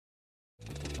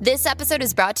This episode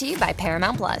is brought to you by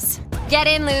Paramount Plus. Get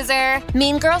in, loser!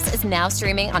 Mean Girls is now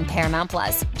streaming on Paramount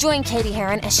Plus. Join Katie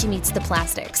Heron as she meets the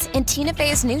plastics in Tina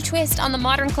Fey's new twist on the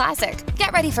modern classic.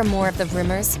 Get ready for more of the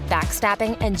rumors,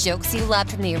 backstabbing, and jokes you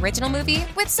loved from the original movie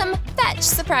with some fetch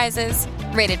surprises.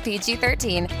 Rated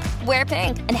PG-13. Wear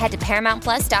pink and head to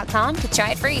ParamountPlus.com to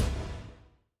try it free.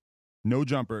 No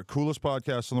Jumper, coolest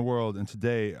podcast in the world, and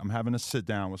today I'm having a sit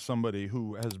down with somebody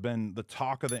who has been the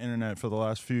talk of the internet for the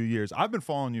last few years. I've been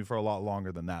following you for a lot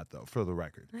longer than that, though, for the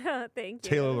record. Thank you.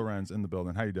 Taylor Lorenz in the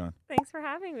building. How you doing? Thanks for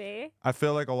having me. I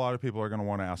feel like a lot of people are going to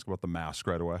want to ask about the mask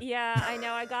right away. Yeah, I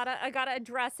know. I gotta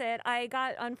address it.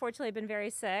 Unfortunately, been very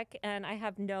sick, and I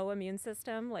have no immune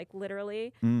system, like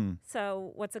literally.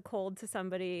 So what's a cold to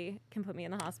somebody can put me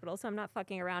in the hospital. So I'm not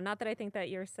fucking around. Not that I think that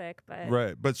you're sick, but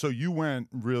right. But so you went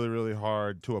really, really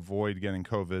hard to avoid getting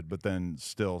COVID, but then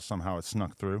still somehow it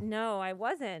snuck through? No, I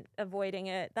wasn't avoiding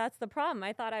it. That's the problem.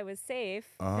 I thought I was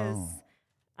safe because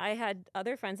I had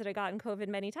other friends that had gotten COVID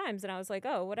many times, and I was like,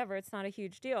 oh, whatever, it's not a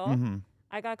huge deal.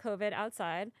 I got COVID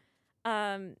outside,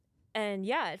 and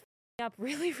yeah, it f***ed up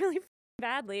really, really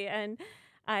badly, and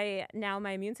now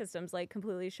my immune system's like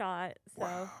completely shot. So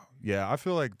wow. Yeah, I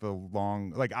feel like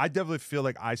I definitely feel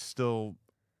like I still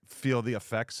feel the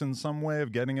effects in some way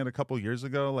of getting it a couple years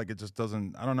ago. Like it just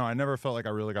doesn't, I don't know. I never felt like I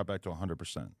really got back to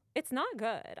 100%. It's not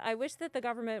good. I wish that the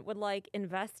government would like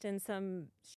invest in some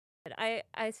shit.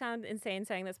 I sound insane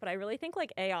saying this, but I really think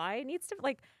like AI needs to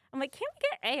I'm like, can't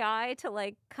we get AI to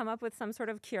like come up with some sort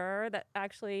of cure that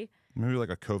actually maybe like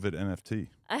a COVID NFT.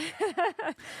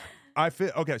 I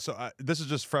feel okay. So this is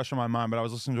just fresh on my mind, but I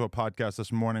was listening to a podcast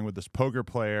this morning with this poker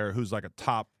player who's like a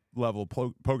top level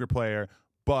poker player,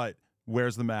 but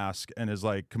wears the mask and is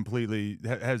like completely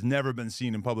has never been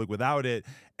seen in public without it.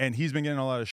 And he's been getting a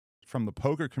lot of shit from the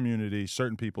poker community,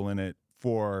 certain people in it,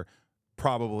 for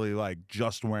probably like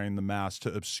just wearing the mask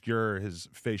to obscure his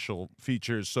facial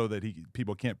features so that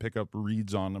people can't pick up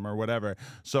reads on him or whatever.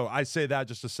 So I say that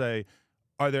just to say,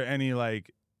 are there any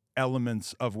like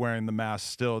elements of wearing the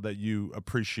mask still that you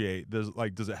appreciate? Does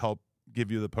it help give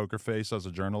you the poker face as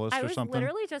a journalist or something? I was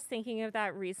literally just thinking of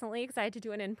that recently because I had to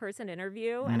do an in-person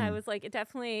interview, and I was like, it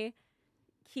definitely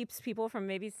keeps people from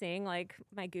maybe seeing like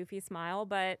my goofy smile,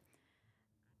 but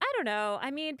I don't know. I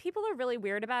mean, people are really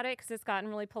weird about it because it's gotten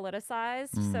really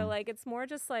politicized. So like, it's more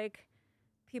just like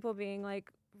people being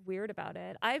like weird about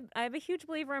it. I'm a huge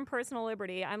believer in personal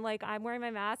liberty. I'm like, I'm wearing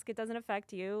my mask. It doesn't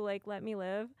affect you. Like, let me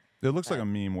live. It looks like a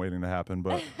meme waiting to happen,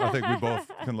 but I think we both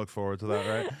can look forward to that,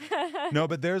 right? No,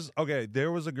 but there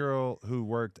was a girl who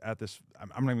worked at this,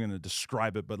 I'm not even going to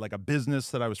describe it, but like a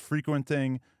business that I was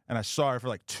frequenting, and I saw her for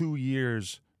like 2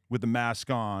 years with the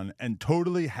mask on and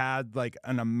totally had like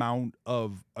an amount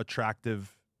of attraction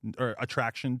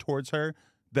towards her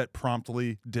that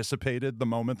promptly dissipated the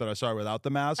moment that I saw her without the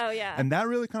mask. Oh, yeah. And that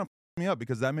really kind of me up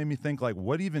because that made me think like,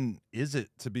 what even is it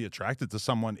to be attracted to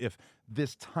someone if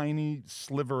this tiny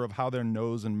sliver of how their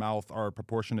nose and mouth are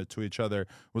proportionate to each other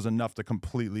was enough to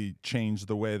completely change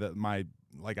the way that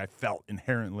I felt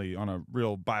inherently on a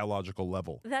real biological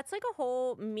level. That's like a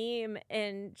whole meme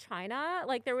in China.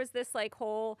 Like there was this like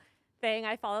whole thing.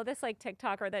 I follow this like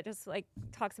TikToker that just like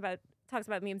talks about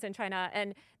memes in China,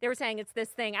 and they were saying it's this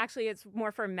thing. Actually, it's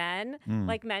more for men,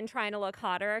 like men trying to look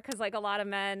hotter because like a lot of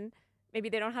men, maybe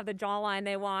they don't have the jawline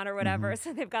they want or whatever,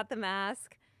 so they've got the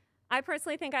mask. I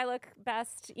personally think I look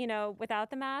best, without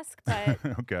the mask, but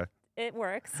okay. It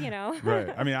works,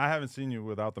 Right. I mean, I haven't seen you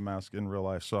without the mask in real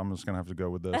life, so I'm just going to have to go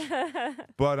with this.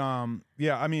 But,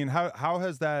 yeah, I mean, how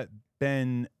has that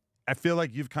been? I feel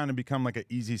like you've kind of become like an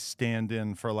easy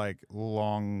stand-in for like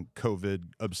long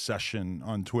COVID obsession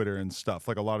on Twitter and stuff.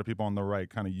 Like a lot of people on the right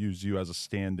kind of use you as a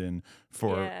stand-in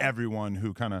for everyone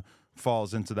who kind of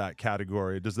falls into that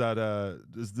category. Does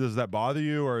that bother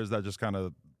you, or is that just kind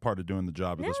of part of doing the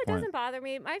job at this point? No, it doesn't bother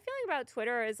me. My feeling about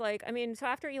Twitter is like, so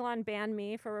after Elon banned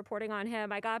me for reporting on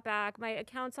him, I got back my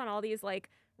accounts on all these like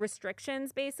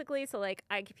restrictions basically. So like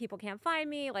people can't find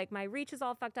me. Like my reach is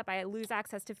all fucked up. I lose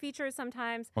access to features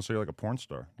sometimes. Oh, so you're like a porn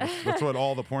star. That's what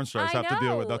all the porn stars have to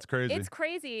deal with. That's crazy. It's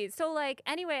crazy. So like,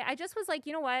 anyway, I just was like,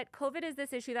 you know what? COVID is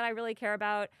this issue that I really care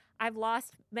about. I've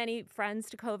lost many friends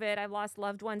to COVID. I've lost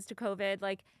loved ones to COVID.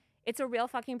 Like, it's a real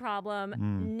fucking problem.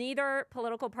 Neither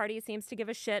political party seems to give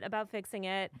a shit about fixing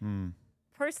it.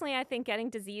 Personally, I think getting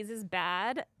disease is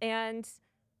bad, and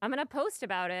I'm going to post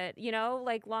about it.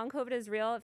 Like long COVID is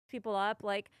real. It fucks people up.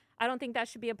 Like, I don't think that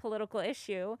should be a political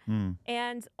issue.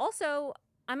 And also,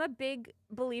 I'm a big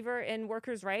believer in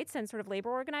workers' rights and sort of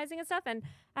labor organizing and stuff. And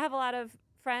I have a lot of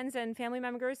friends and family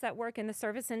members that work in the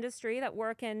service industry, that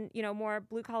work in, more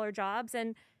blue collar jobs.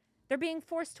 And they're being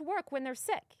forced to work when they're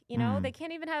sick. You know, they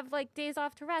can't even have like days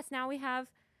off to rest. Now we have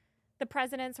the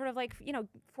president sort of like, you know,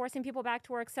 forcing people back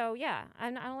to work. So yeah,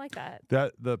 I don't like that.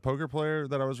 That the poker player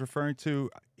that I was referring to,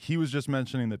 he was just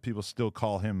mentioning that people still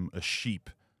call him a sheep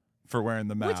for wearing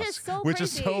the mask, which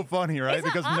is so funny, right? It's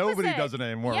because nobody does it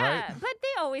anymore, right? Yeah, but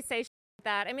they always say like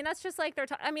that. I mean, that's just like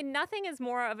I mean, nothing is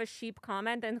more of a sheep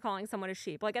comment than calling someone a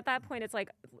sheep. Like at that point, it's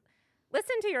like,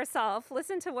 listen to yourself.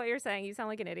 Listen to what you're saying. You sound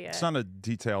like an idiot. It's not a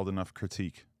detailed enough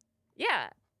critique. Yeah.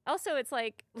 Also, it's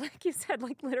like you said,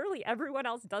 like literally everyone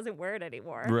else doesn't wear it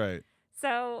anymore. Right.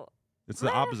 So it's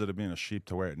the opposite of being a sheep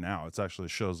to wear it now. It actually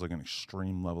shows like an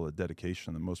extreme level of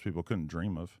dedication that most people couldn't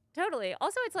dream of. Totally.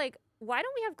 Also, it's like, why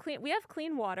don't we have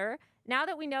clean water now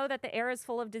that we know that the air is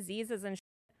full of diseases and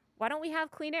why don't we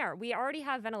have clean air? We already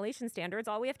have ventilation standards.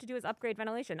 All we have to do is upgrade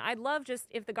ventilation. I'd love just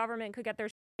if the government could get their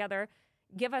together,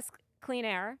 give us clean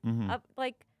air.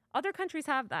 Like other countries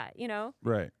have that, you know?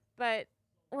 Right. But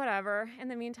whatever. In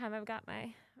the meantime, I've got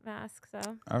my mask,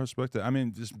 so. I respect it. I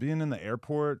mean, just being in the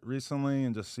airport recently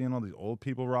and just seeing all these old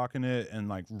people rocking it and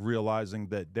like realizing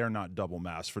that they're not double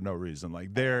masked for no reason.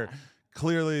 Like they're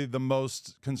clearly the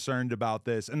most concerned about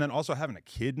this. And then also having a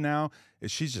kid now,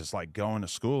 she's just like going to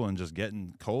school and just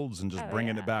getting colds and just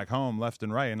bringing it back home left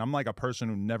and right. And I'm like a person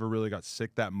who never really got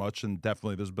sick that much. And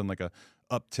definitely there's been like a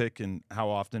uptick in how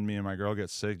often me and my girl get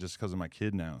sick just because of my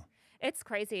kid now. It's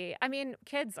crazy. I mean,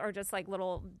 kids are just like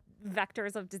little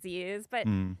vectors of disease, but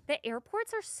the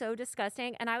airports are so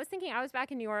disgusting. And I was thinking, I was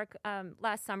back in New York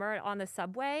last summer on the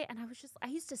subway, and I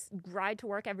used to ride to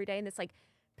work every day in this like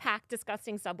packed,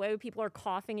 disgusting subway where people are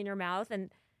coughing in your mouth.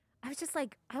 And I was just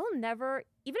like, I will never,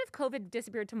 even if COVID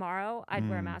disappeared tomorrow, I'd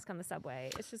wear a mask on the subway.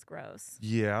 It's just gross.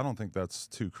 Yeah, I don't think that's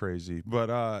too crazy. But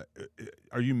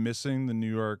are you missing the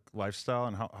New York lifestyle,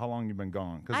 and how long you been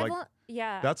gone? Because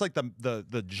that's like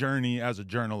the journey as a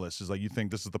journalist is like you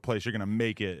think this is the place you're gonna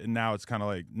make it, and now it's kind of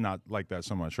like not like that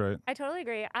so much, right? I totally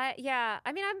agree. I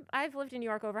mean, I've lived in New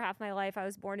York over half my life. I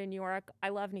was born in New York. I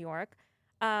love New York.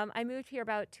 I moved here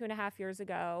about 2.5 years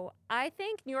ago. I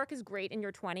think New York is great in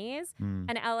your 20s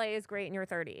and LA is great in your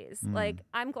 30s. Like,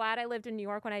 I'm glad I lived in New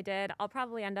York when I did. I'll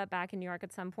probably end up back in New York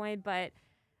at some point, but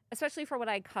especially for what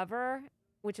I cover,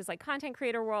 which is like content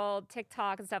creator world,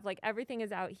 TikTok and stuff, like everything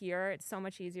is out here. It's so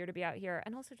much easier to be out here.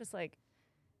 And also just like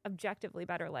objectively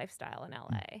better lifestyle in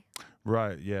LA.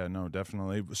 Right. Yeah, no,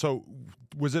 definitely. So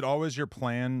was it always your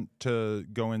plan to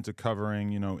go into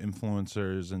covering, you know,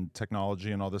 influencers and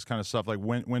technology and all this kind of stuff? Like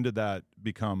when did that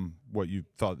become what you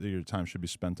thought that your time should be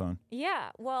spent on?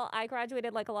 Yeah. Well, I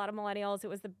graduated like a lot of millennials. It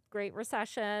was the Great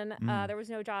Recession. There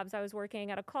was no jobs. I was working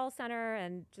at a call center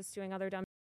and just doing other dumb.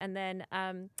 And then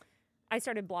I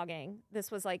started blogging.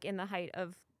 This was like in the height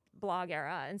of blog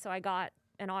era. And so I got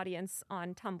an audience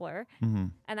on Tumblr,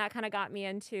 and that kind of got me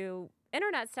into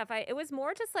internet stuff. It was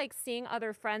more just like seeing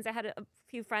other friends. I had a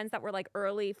few friends that were like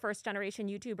early first generation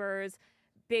YouTubers,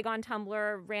 big on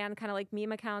Tumblr, ran kind of like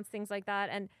meme accounts, things like that.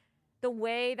 And the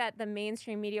way that the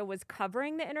mainstream media was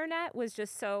covering the internet was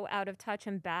just so out of touch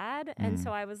and bad. And so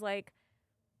I was like,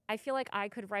 I feel like I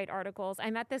could write articles.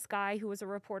 I met this guy who was a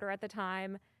reporter at the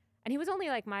time, and he was only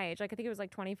like my age. Like I think he was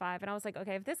like 25. And I was like,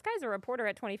 okay, if this guy's a reporter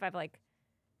at 25, like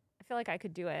I feel like I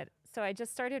could do it. So I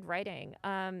just started writing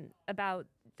about,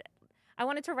 I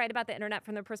wanted to write about the internet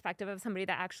from the perspective of somebody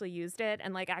that actually used it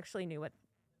and like actually knew what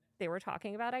they were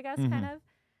talking about, I guess, kind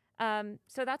of.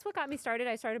 So that's what got me started.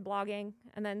 I started blogging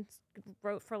and then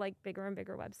wrote for like bigger and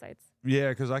bigger websites. Yeah,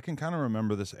 because I can kind of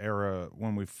remember this era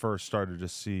when we first started to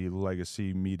see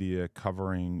legacy media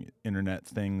covering internet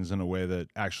things in a way that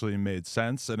actually made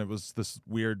sense. And it was this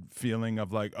weird feeling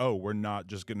of like, oh, we're not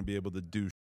just going to be able to do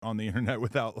on the internet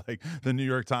without like the New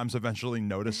York Times eventually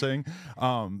noticing.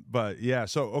 But yeah,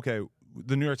 so, okay,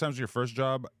 the New York Times was your first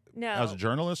job as a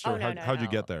journalist, or how'd you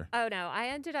get there? Oh, no, I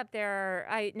ended up there.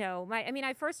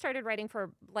 I first started writing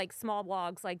for like small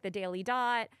blogs like the Daily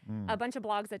Dot, a bunch of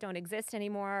blogs that don't exist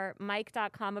anymore,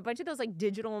 Mike.com, a bunch of those like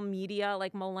digital media,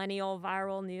 like millennial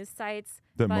viral news sites.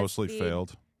 That mostly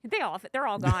failed. They're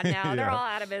all gone now. Yeah. They're all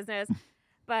out of business.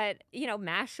 But, you know,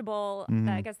 Mashable,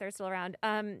 I guess they're still around.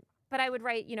 But I would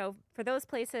write, you know, for those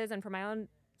places and for my own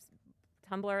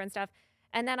Tumblr and stuff.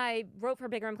 And then I wrote for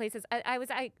bigger and places.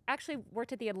 I actually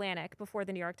worked at The Atlantic before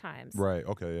the New York Times. Right.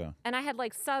 Okay. Yeah. And I had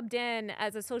like subbed in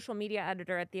as a social media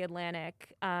editor at The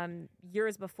Atlantic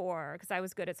years before because I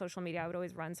was good at social media. I would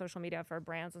always run social media for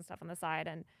brands and stuff on the side.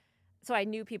 And so I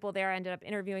knew people there. I ended up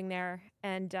interviewing there.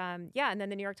 And and then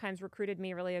the New York Times recruited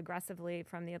me really aggressively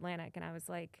from The Atlantic. And I was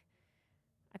like,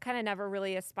 I kind of never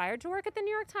really aspired to work at the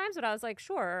New York Times, but I was like,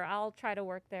 sure, I'll try to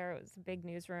work there. It was a big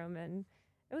newsroom and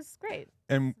It was great.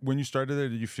 And when you started there,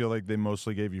 did you feel like they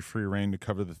mostly gave you free reign to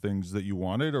cover the things that you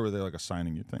wanted, or were they like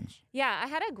assigning you things? Yeah, I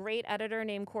had a great editor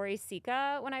named Corey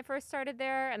Sika when I first started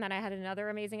there, and then I had another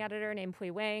amazing editor named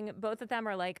Pui Wang. Both of them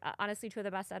are like honestly two of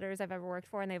the best editors I've ever worked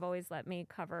for, and they've always let me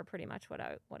cover pretty much what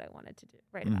I wanted to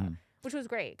write about, which was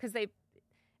great because it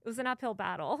was an uphill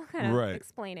battle kind of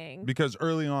explaining. Because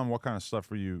early on, what kind of stuff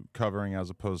were you covering as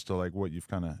opposed to like what you've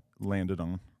kind of landed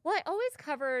on? Well, I always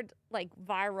covered like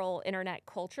viral internet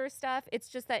culture stuff. It's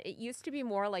just that it used to be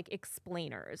more like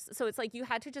explainers. So it's like you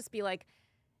had to just be like,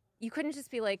 you couldn't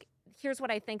just be like, here's what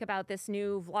I think about this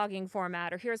new vlogging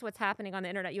format, or here's what's happening on the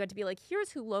internet. You had to be like,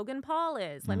 here's who Logan Paul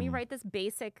is. Let me write this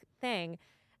basic thing.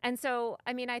 And so,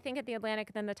 I mean, I think at The Atlantic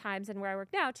and then The Times and where I work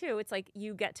now too, it's like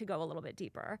you get to go a little bit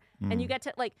deeper. And you get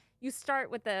to like, you start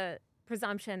with the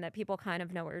presumption that people kind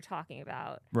of know what you're talking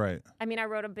about. Right. I mean, I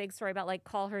wrote a big story about like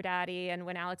Call Her Daddy and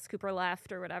when Alex Cooper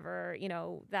left or whatever, you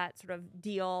know, that sort of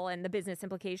deal and the business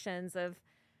implications of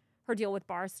her deal with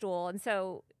Barstool. And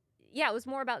so, yeah, it was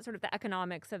more about sort of the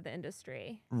economics of the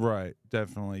industry. Right.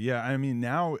 Definitely. Yeah. I mean,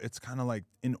 now it's kind of like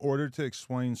in order to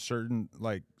explain certain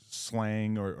like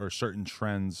slang or certain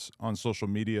trends on social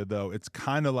media, though, it's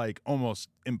kind of like almost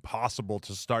impossible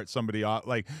to start somebody off,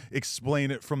 like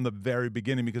explain it from the very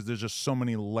beginning because there's just so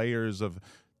many layers of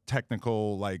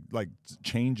technical like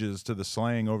changes to the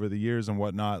slang over the years and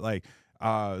whatnot. Like,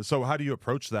 so how do you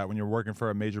approach that when you're working for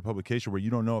a major publication where you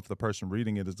don't know if the person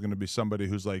reading it is going to be somebody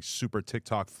who's like super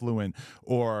TikTok fluent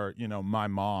or, you know, my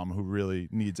mom who really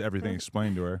needs everything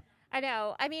explained to her? I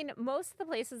know. I mean, most of the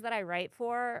places that I write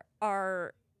for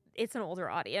it's an older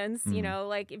audience, you know,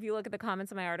 like if you look at the comments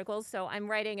of my articles. So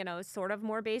I'm writing in a sort of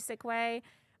more basic way,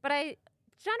 but I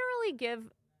generally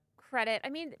give credit. I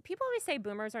mean, people always say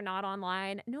boomers are not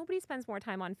online. Nobody spends more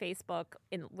time on Facebook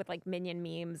with like minion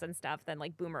memes and stuff than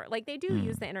like boomer. Like they do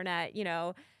use the internet, you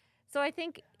know. So I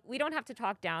think we don't have to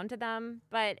talk down to them,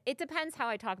 but it depends how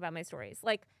I talk about my stories.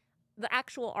 Like the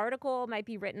actual article might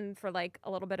be written for like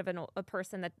a little bit of a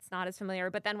person that's not as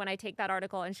familiar. But then when I take that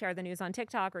article and share the news on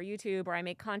TikTok or YouTube or I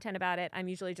make content about it, I'm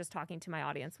usually just talking to my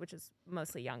audience, which is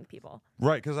mostly young people.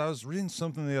 Right, because I was reading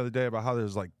something the other day about how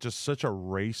there's like just such a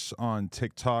race on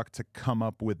TikTok to come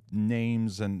up with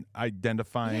names and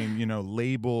identifying, you know,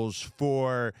 labels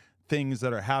for things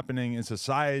that are happening in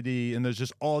society, and there's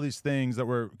just all these things that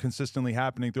were consistently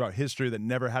happening throughout history that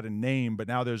never had a name, but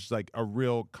now there's like a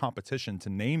real competition to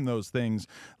name those things,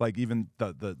 like even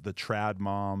the trad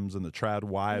moms and the trad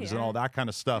wives and all that kind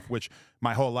of stuff, which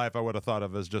my whole life I would have thought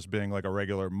of as just being like a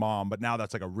regular mom, but now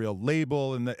that's like a real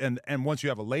label, and once you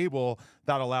have a label,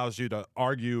 that allows you to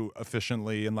argue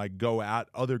efficiently and like go at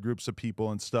other groups of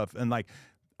people and stuff, and like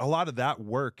a lot of that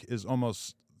work is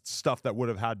almost stuff that would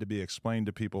have had to be explained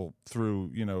to people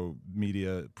through, you know,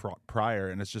 media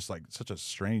prior. And it's just like such a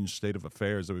strange state of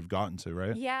affairs that we've gotten to,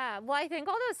 right? Yeah. Well, I think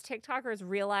all those TikTokers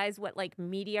realize what like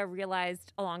media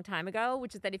realized a long time ago,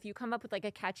 which is that if you come up with like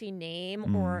a catchy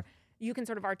name or you can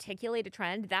sort of articulate a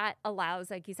trend, that allows,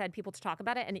 like you said, people to talk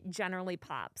about it and it generally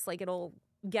pops. Like it'll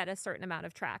get a certain amount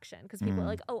of traction because people are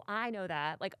like, oh, I know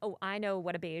that. Like, oh, I know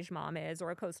what a beige mom is or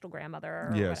a coastal grandmother.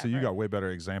 Or whatever. So you got way better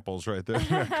examples right there.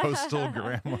 Coastal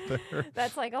grandmother.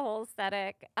 That's like a whole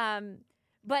aesthetic.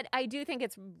 But I do think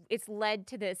it's led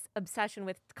to this obsession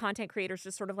with content creators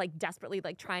just sort of like desperately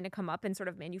like trying to come up and sort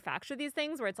of manufacture these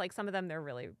things where it's like some of them they're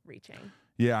really reaching.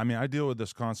 Yeah, I mean, I deal with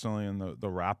this constantly in the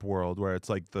rap world where it's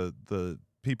like the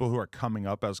people who are coming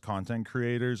up as content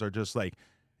creators are just like,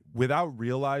 without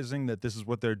realizing that this is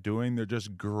what they're doing, they're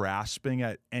just grasping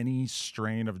at any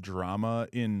strain of drama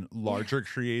in larger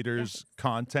creators'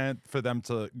 content for them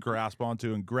to grasp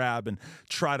onto and grab and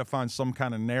try to find some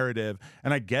kind of narrative.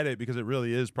 And I get it because it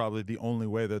really is probably the only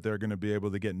way that they're going to be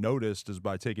able to get noticed is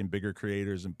by taking bigger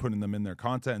creators and putting them in their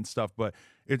content and stuff. But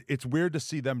it's weird to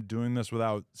see them doing this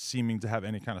without seeming to have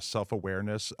any kind of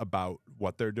self-awareness about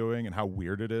what they're doing and how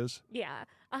weird it is. Yeah,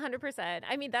 100%.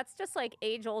 I mean, that's just like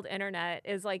age-old internet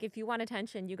is like if you want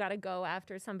attention, you got to go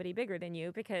after somebody bigger than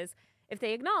you because if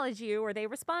they acknowledge you or they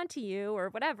respond to you or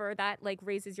whatever, that like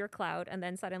raises your clout and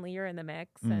then suddenly you're in the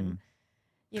mix and,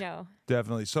 you know.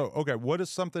 Definitely. So, okay, what does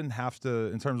something have to,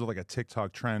 in terms of like a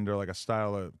TikTok trend or like a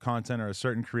style of content or a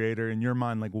certain creator, in your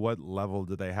mind, like what level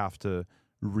do they have to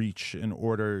reach in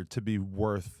order to be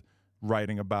worth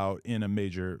writing about in a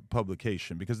major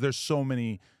publication? Because there's so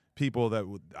many people that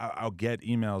I'll get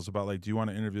emails about like, do you want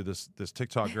to interview this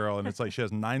TikTok girl? And it's like she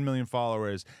has 9 million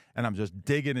followers, and I'm just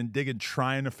digging,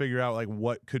 trying to figure out like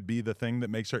what could be the thing that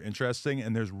makes her interesting.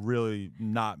 And there's really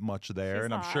not much there. She's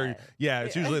and I'm hot. sure,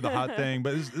 it's usually the hot thing,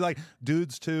 but it's like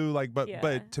dudes too. Like,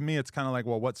 but to me, it's kind of like,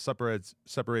 well, what separates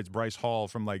Bryce Hall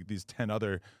from like these 10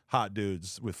 other hot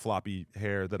dudes with floppy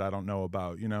hair that I don't know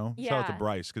about? You know, shout out to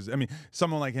Bryce, because I mean,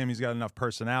 someone like him, he's got enough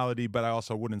personality, but I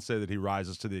also wouldn't say that he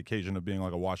rises to the occasion of being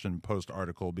like a Washington Post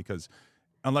article, because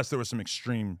unless there was some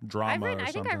extreme drama.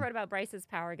 I think I wrote about Bryce's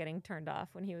power getting turned off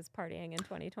when he was partying in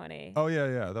 202020. Oh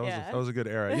yeah. That was a good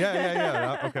era.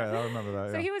 Yeah. Okay, I remember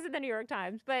that. So he was in the New York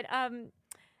Times, but no,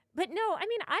 I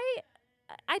mean,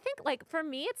 I think like for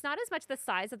me, it's not as much the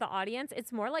size of the audience.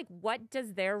 It's more like what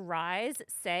does their rise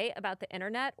say about the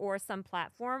internet or some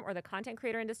platform or the content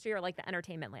creator industry or like the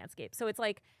entertainment landscape. So it's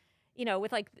like, you know,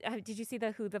 with like, did you see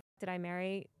the Who the Did I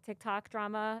Marry TikTok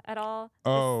drama at all?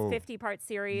 Oh, 50-part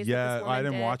series. Yeah, I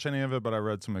didn't watch any of it, but I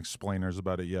read some explainers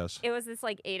about it. Yes, it was this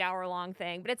like 8-hour long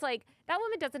thing, but it's like that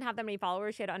woman doesn't have that many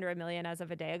followers. She had under 1 million as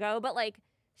of a day ago, but like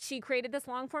she created this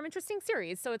long form interesting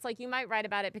series. So it's like you might write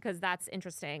about it because that's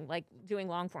interesting, like doing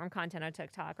long form content on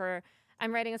TikTok. Or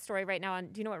I'm writing a story right now on.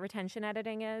 Do you know what retention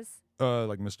editing is?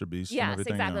 Like Mr. Beast. Yes, and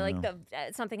everything. exactly.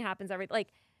 Like something happens every like.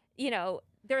 You know,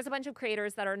 there's a bunch of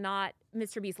creators that are not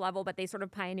Mr. Beast level, but they sort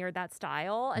of pioneered that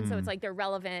style. And so it's like they're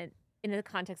relevant in the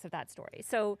context of that story.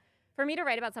 So for me to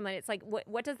write about someone, it's like,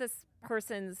 what does this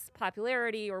person's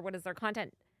popularity or what is their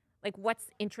content, like what's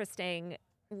interesting?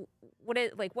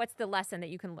 What's the lesson that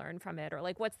you can learn from it? Or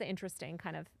like, what's the interesting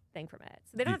kind of thing from it?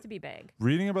 So they don't have to be big.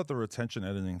 Reading about the retention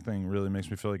editing thing really makes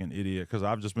me feel like an idiot, because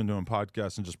I've just been doing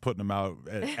podcasts and just putting them out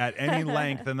at any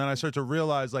length. And then I start to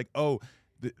realize like,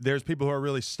 there's people who are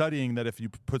really studying that if you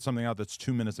put something out that's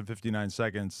 2 minutes and 59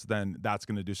 seconds, then that's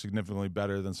going to do significantly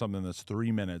better than something that's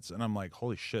 3 minutes. And I'm like,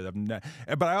 holy shit. But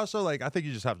I also I think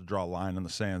you just have to draw a line in the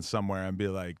sand somewhere and be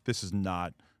like, this is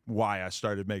not why I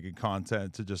started making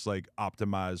content, to just like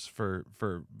optimize for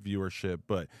viewership.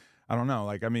 But I don't know.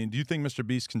 Like, I mean, do you think Mr.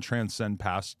 Beast can transcend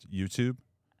past YouTube?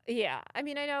 Yeah. I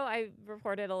mean, I know I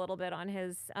reported a little bit on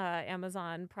his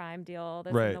Amazon Prime deal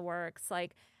that's in the works.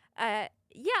 Like,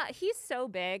 yeah, he's so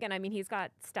big, and I mean, he's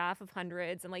got staff of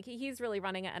hundreds, and like he's really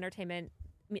running an entertainment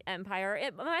empire.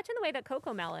 Imagine the way that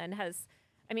CoComelon has.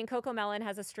 I mean, CoComelon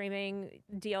has a streaming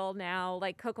deal now.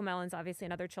 Like CoComelon's obviously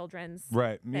another children's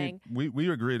thing. We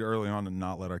agreed early on to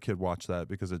not let our kid watch that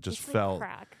because it just felt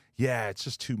crack. Yeah, it's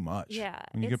just too much. Yeah,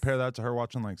 when you compare that to her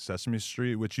watching like Sesame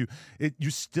Street, which you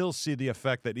still see the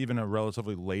effect that even a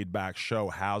relatively laid back show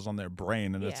has on their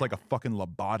brain, and it's like a fucking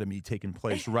lobotomy taking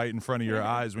place right in front of your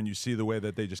eyes when you see the way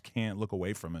that they just can't look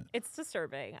away from it. It's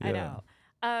disturbing. I know.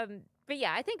 But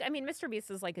yeah, I mean, Mr.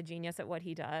 Beast is like a genius at what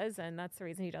he does, and that's the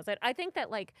reason he does it. I think that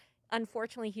like,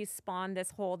 unfortunately, he spawned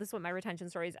this is what my retention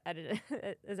story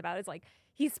is about. It's like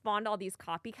he spawned all these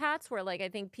copycats where like I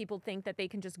think people think that they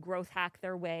can just growth hack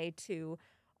their way to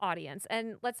audience.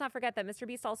 And let's not forget that Mr.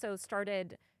 Beast also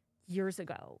started years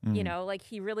ago. You know, like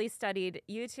he really studied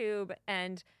YouTube,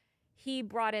 and he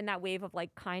brought in that wave of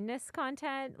like kindness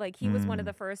content. Like he was one of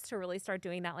the first to really start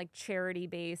doing that like charity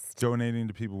based, donating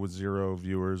to people with 0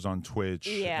 viewers on Twitch.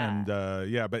 Yeah.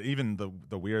 And but even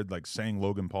the weird like saying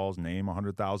Logan Paul's name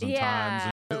 100,000 times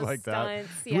and shit like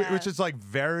stunts, that, which is like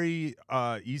very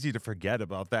easy to forget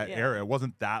about that era. It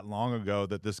wasn't that long ago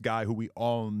that this guy who we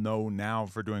all know now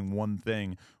for doing one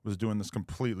thing was doing this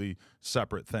completely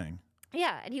separate thing.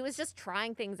 Yeah, and he was just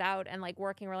trying things out and like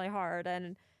working really hard,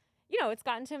 and you know, it's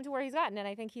gotten to him to where he's gotten, and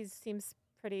I think he seems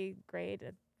pretty great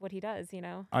at what he does, you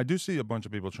know? I do see a bunch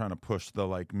of people trying to push the,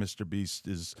 like, Mr. Beast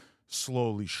is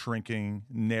slowly shrinking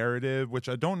narrative, which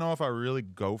I don't know if I really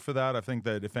go for that. I think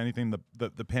that, if anything,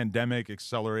 the pandemic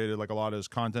accelerated, like, a lot of his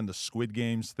content. The Squid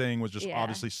Games thing was just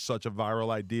obviously such a viral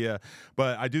idea.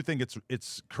 But I do think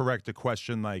it's correct to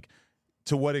question, like,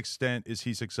 to what extent is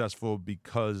he successful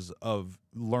because of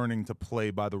learning to play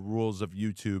by the rules of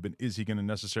YouTube, and is he going to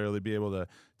necessarily be able to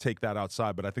take that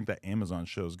outside? But I think that Amazon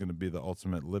show is going to be the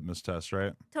ultimate litmus test,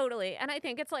 right? Totally. And I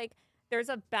think it's like there's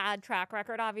a bad track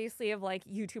record, obviously, of like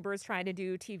YouTubers trying to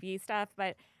do TV stuff,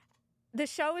 but the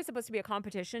show is supposed to be a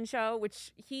competition show,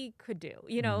 which he could do,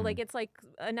 you know, like it's like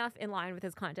enough in line with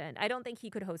his content. I don't think he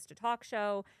could host a talk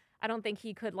show. I don't think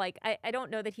he could I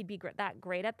don't know that he'd be that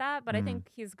great at that, but I think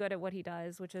he's good at what he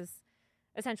does, which is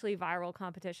essentially viral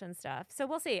competition stuff. So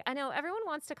we'll see. I know everyone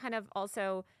wants to kind of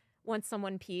also, once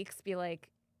someone peaks, be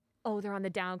like, oh, they're on the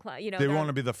downcline. They want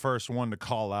to be the first one to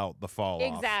call out the fall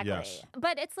off. Exactly. Yes.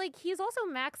 But it's like he's also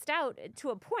maxed out to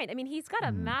a point. I mean, he's got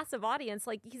a massive audience.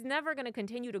 Like, he's never going to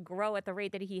continue to grow at the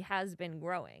rate that he has been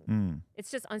growing. It's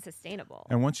just unsustainable.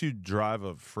 And once you drive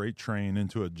a freight train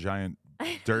into a giant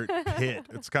dirt pit,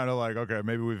 it's kind of like, okay,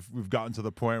 maybe we've gotten to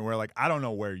the point where, like, I don't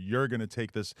know where you're going to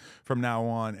take this from now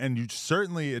on. And you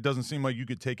certainly, it doesn't seem like you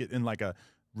could take it in like a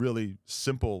really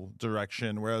simple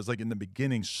direction, whereas like in the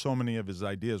beginning so many of his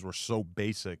ideas were so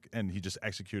basic and he just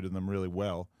executed them really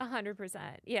well. 100%.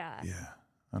 Yeah.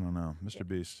 I don't know, Mr.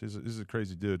 Beast, he's a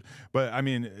crazy dude. But I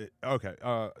mean, okay,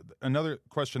 another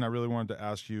question I really wanted to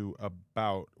ask you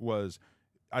about was,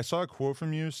 I saw a quote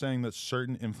from you saying that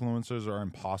certain influencers are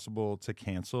impossible to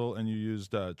cancel, and you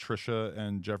used Trisha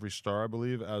and Jeffree Star, I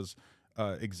believe, as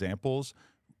examples.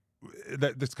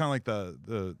 That's kind of like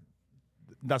the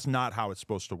that's not how it's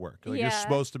supposed to work. Like, you're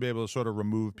supposed to be able to sort of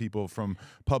remove people from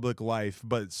public life,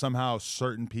 but somehow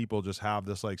certain people just have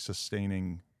this like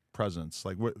sustaining presence.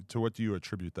 Like, what do you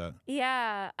attribute that?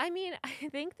 Yeah. I mean, I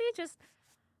think they just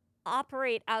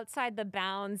operate outside the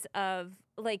bounds of,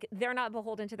 like, they're not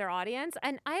beholden to their audience.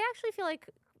 And I actually feel like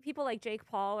people like Jake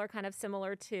Paul are kind of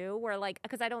similar too, where like,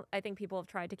 because I think people have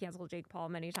tried to cancel Jake Paul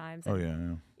many times. And, oh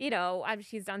yeah. You know,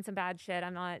 he's done some bad shit.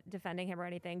 I'm not defending him or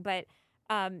anything, but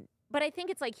I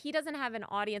think it's like he doesn't have an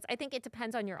audience. I think it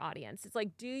depends on your audience. It's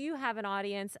like, do you have an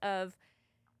audience of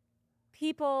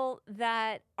people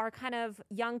that are kind of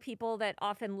young people that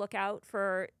often look out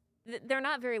for, they're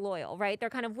not very loyal, right? They're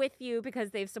kind of with you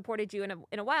because they've supported you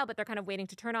in a while, but they're kind of waiting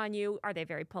to turn on you. Are they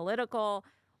very political?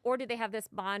 Or do they have this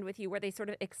bond with you where they sort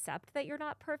of accept that you're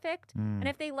not perfect? And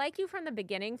if they like you from the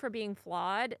beginning for being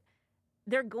flawed,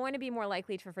 they're going to be more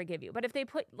likely to forgive you. But if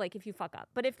you fuck up,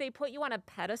 but if they put you on a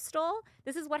pedestal,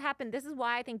 this is what happened. This is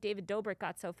why I think David Dobrik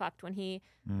got so fucked when he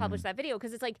published that video.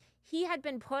 Because it's like, he had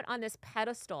been put on this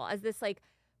pedestal as this like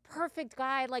perfect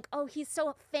guy. Like, oh, he's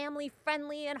so family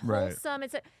friendly and wholesome.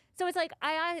 Right. So it's like,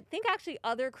 I think actually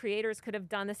other creators could have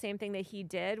done the same thing that he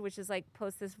did, which is like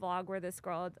post this vlog where this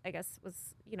girl, I guess,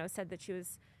 was, said that she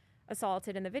was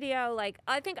assaulted in the video. Like,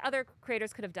 I think other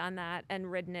creators could have done that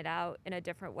and ridden it out in a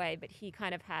different way, but he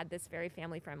kind of had this very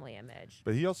family-friendly image.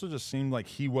 But he also just seemed like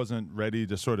he wasn't ready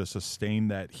to sort of sustain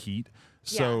that heat.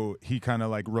 So he kind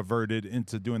of like reverted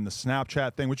into doing the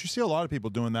Snapchat thing, which you see a lot of people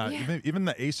doing that. Even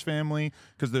the Ace family,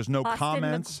 because there's no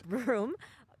comments. Room.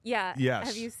 Yeah. Yes.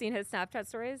 Have you seen his Snapchat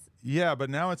stories? Yeah,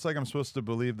 but now it's like I'm supposed to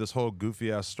believe this whole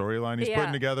goofy ass storyline he's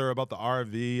putting together about the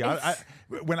RV.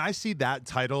 When I see that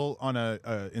title on a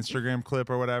Instagram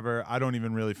clip or whatever, I don't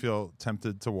even really feel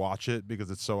tempted to watch it because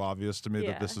it's so obvious to me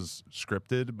that this is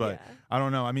scripted. But I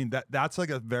don't know. I mean, that's like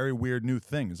a very weird new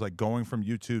thing. It's like going from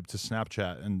YouTube to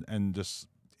Snapchat and just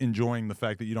enjoying the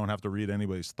fact that you don't have to read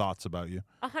anybody's thoughts about you.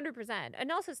 100%.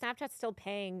 And also, Snapchat's still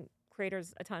paying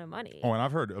creators a ton of money. Oh, and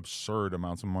I've heard absurd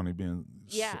amounts of money being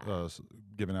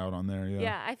given out on there.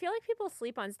 Yeah, I feel like people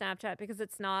sleep on Snapchat because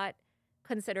it's not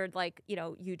considered like,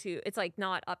 YouTube. It's like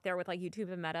not up there with like YouTube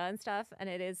and Meta and stuff, and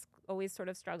it is always sort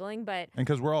of struggling. But and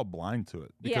because we're all blind to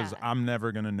it, because I'm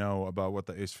never gonna know about what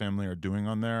the Ace family are doing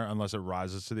on there unless it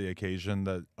rises to the occasion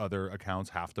that other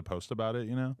accounts have to post about it.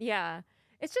 Yeah.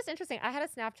 It's just interesting. I had a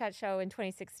Snapchat show in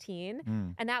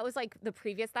 2016, and that was like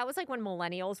that was like when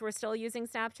millennials were still using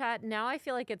Snapchat. Now I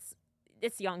feel like it's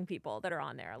young people that are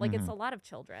on there. Like, it's a lot of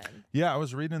children. Yeah, I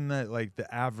was reading that like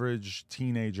the average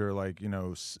teenager, like,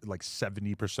 like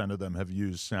 70% of them have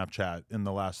used Snapchat in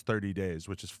the last 30 days,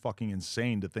 which is fucking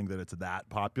insane to think that it's that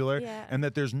popular and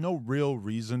that there's no real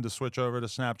reason to switch over to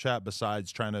Snapchat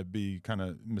besides trying to be kind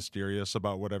of mysterious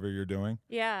about whatever you're doing.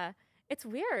 Yeah. It's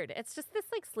weird. It's just this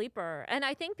like sleeper. And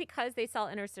I think because they sell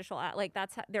interstitial ads, like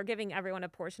they're giving everyone a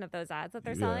portion of those ads that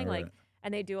they're selling. Right. Like,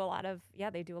 and they do a lot of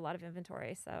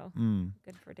inventory. So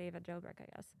good for David Dobrik, I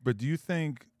guess. But do you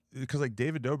think, because like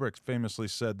David Dobrik famously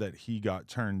said that he got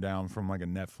turned down from like a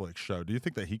Netflix show. Do you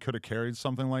think that he could have carried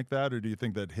something like that? Or do you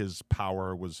think that his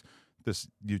power was this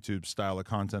YouTube style of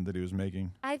content that he was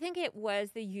making? I think it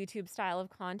was the YouTube style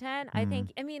of content. I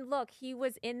mean, look, he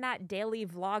was in that daily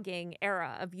vlogging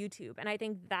era of YouTube. And I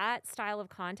think that style of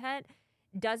content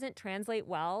doesn't translate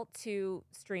well to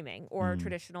streaming or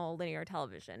traditional linear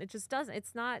television. It just doesn't.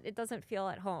 It doesn't feel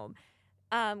at home.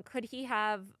 Could he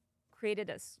have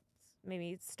created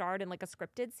maybe starred in like a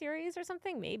scripted series or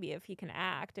something? Maybe, if he can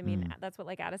act. I mean, that's what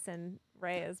like Addison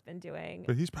Rae has been doing.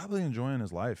 But he's probably enjoying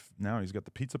his life now. He's got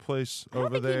the pizza place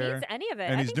over there. I don't think he needs any of it.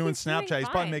 And he's doing Snapchat. He's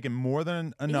probably making more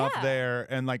than enough there.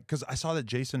 And like, because I saw that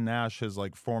Jason Nash, his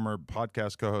like former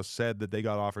podcast co-host, said that they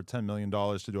got offered $10 million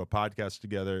to do a podcast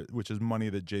together, which is money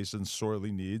that Jason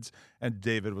sorely needs. And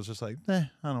David was just like, I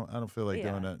don't feel like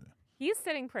doing it. He's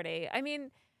sitting pretty. I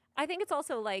mean, I think it's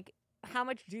also like, how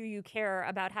much do you care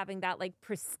about having that like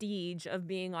prestige of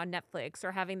being on Netflix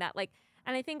or having that like,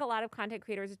 and I think a lot of content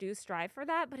creators do strive for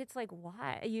that, but it's like,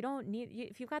 why? You don't need,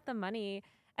 if you've got the money.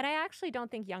 And I actually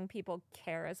don't think young people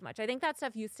care as much. I think that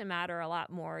stuff used to matter a lot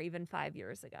more even 5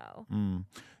 years ago.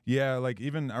 Yeah, like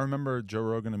even I remember Joe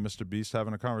Rogan and Mr. Beast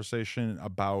having a conversation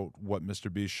about what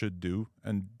Mr. Beast should do.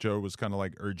 And Joe was kind of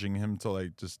like urging him to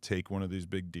like just take one of these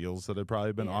big deals that had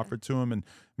probably been offered to him. And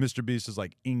Mr. Beast is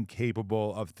like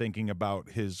incapable of thinking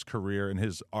about his career and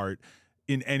his art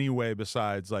in any way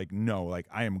besides like, no, like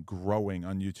I am growing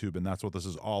on YouTube and that's what this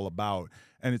is all about.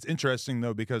 And it's interesting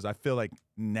though, because I feel like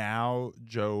now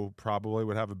Joe probably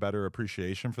would have a better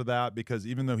appreciation for that, because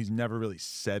even though he's never really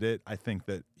said it, I think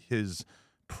that his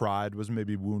pride was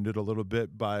maybe wounded a little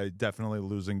bit by definitely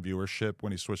losing viewership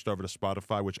when he switched over to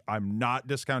Spotify, which I'm not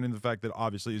discounting the fact that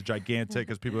obviously is gigantic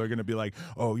because people are going to be like,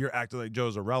 oh, you're acting like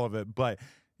Joe's irrelevant. But,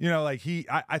 you know, like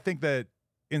I think that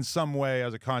in some way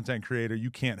as a content creator, you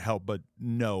can't help but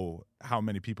know how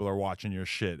many people are watching your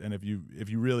shit. And if you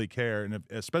really care, and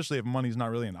especially if money's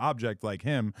not really an object like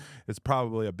him, it's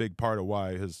probably a big part of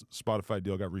why his Spotify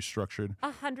deal got restructured.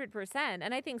 100%.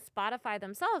 And I think Spotify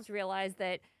themselves realized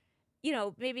that, you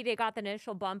know, maybe they got the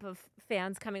initial bump of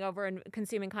fans coming over and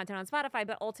consuming content on Spotify,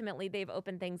 but ultimately they've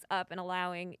opened things up and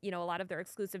allowing, you know, a lot of their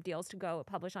exclusive deals to go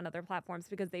publish on other platforms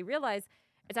because they realize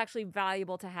it's actually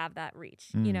valuable to have that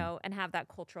reach, you know, and have that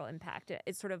cultural impact.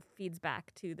 It sort of feeds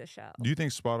back to the show. Do you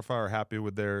think Spotify are happy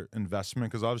with their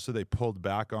investment? Because obviously they pulled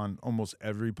back on almost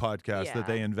every podcast that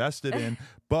they invested in.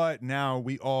 But now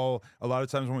a lot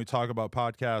of times when we talk about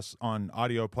podcasts on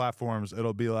audio platforms,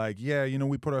 it'll be like, yeah, you know,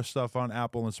 we put our stuff on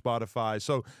Apple and Spotify.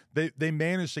 So they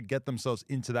managed to get themselves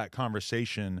into that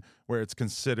conversation where it's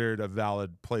considered a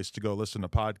valid place to go listen to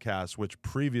podcasts, which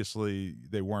previously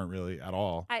they weren't really at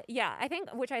all.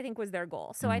 Which I think was their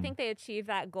goal. So I think they achieved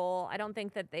that goal. I don't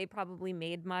think that they probably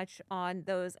made much on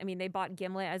those. I mean, they bought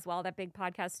Gimlet as well, that big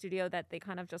podcast studio that they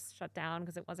kind of just shut down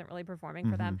because it wasn't really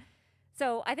performing for them.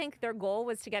 So I think their goal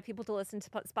was to get people to listen to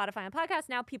Spotify and podcasts.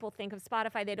 Now people think of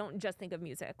Spotify, they don't just think of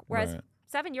music. Whereas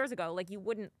 7 years ago, like you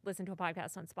wouldn't listen to a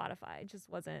podcast on Spotify. It just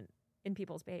wasn't in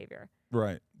people's behavior.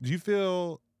 Right. Do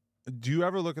you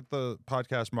ever look at the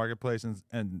podcast marketplace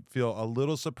and feel a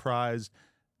little surprised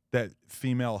that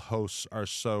female hosts are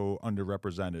so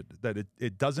underrepresented, that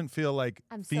it doesn't feel like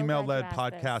female-led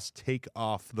podcasts take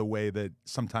off the way that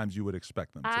sometimes you would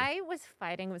expect them to? I was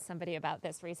fighting with somebody about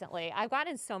this recently. I've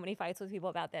gotten in so many fights with people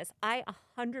about this. I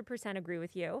 100% agree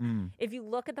with you. If you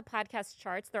look at the podcast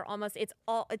charts, it's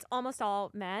almost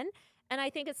all men. And I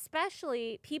think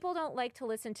especially people don't like to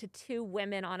listen to two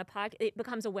women on a podcast. It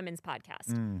becomes a women's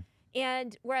podcast.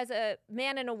 And whereas a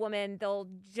man and a woman, they'll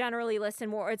generally listen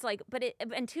more. It's like,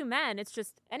 and two men, it's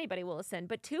just anybody will listen.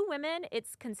 But two women,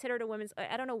 it's considered a women's.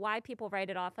 I don't know why people write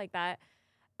it off like that.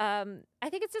 I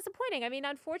think it's disappointing. I mean,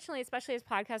 unfortunately, especially as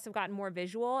podcasts have gotten more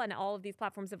visual and all of these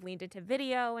platforms have leaned into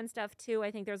video and stuff too,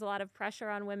 I think there's a lot of pressure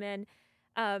on women.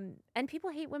 And people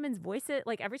hate women's voices.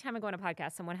 Like every time I go on a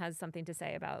podcast, someone has something to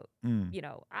say about, you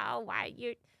know, why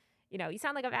you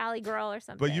sound like a Valley girl or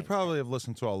something. But you probably have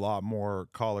listened to a lot more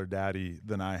Call Her Daddy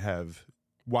than I have.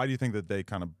 Why do you think that they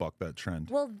kind of buck that trend?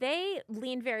 Well, they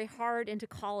leaned very hard into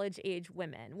college-age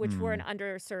women, which were an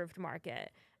underserved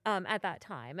market at that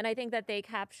time. And I think that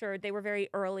they were very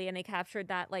early and they captured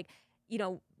that, like, you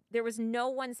know, there was no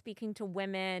one speaking to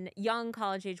women, young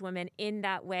college-age women in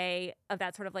that way, of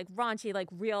that sort of like raunchy, like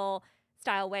real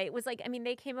style way. It was like, I mean,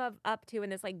 they came up to in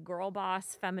this like girl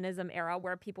boss feminism era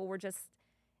where people were just,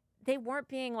 they weren't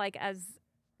being like as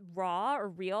raw or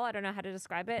real. I don't know how to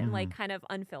describe it, and like kind of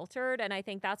unfiltered. And I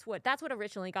think that's what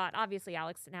originally got. Obviously,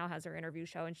 Alex now has her interview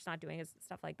show and she's not doing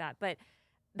stuff like that, but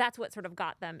that's what sort of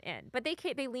got them in. But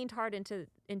they leaned hard into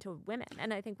women,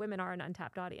 and I think women are an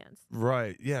untapped audience.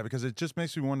 Right. Yeah, because it just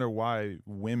makes me wonder why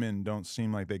women don't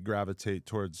seem like they gravitate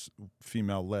towards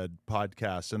female-led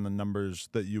podcasts in the numbers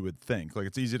that you would think. Like,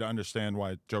 it's easy to understand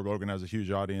why Joe Rogan has a huge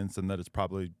audience and that it's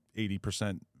probably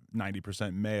 80%,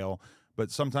 90% male. But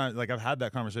sometimes, like, I've had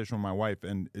that conversation with my wife,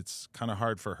 and it's kind of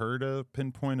hard for her to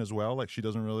pinpoint as well. Like, she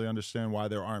doesn't really understand why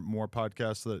there aren't more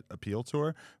podcasts that appeal to her.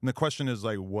 And the question is,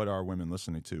 like, what are women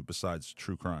listening to besides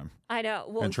true crime? I know.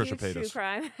 Well, and Trisha Paytas. True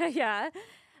crime. Yeah.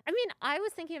 I mean, I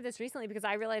was thinking of this recently because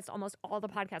I realized almost all the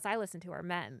podcasts I listen to are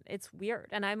men. It's weird.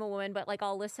 And I'm a woman, but, like,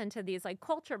 I'll listen to these, like,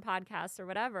 culture podcasts or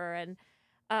whatever. And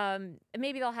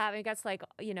maybe they'll have, I guess, like,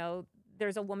 you know,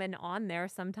 there's a woman on there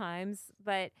sometimes.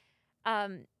 But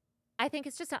I think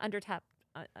it's just an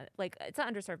like it's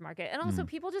an underserved market. And also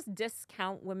people just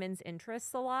discount women's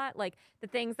interests a lot. Like the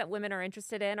things that women are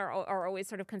interested in are always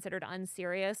sort of considered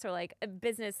unserious, or like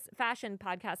business fashion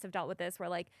podcasts have dealt with this where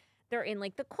like they're in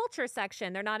like the culture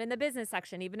section. They're not in the business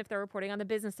section, even if they're reporting on the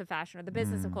business of fashion or the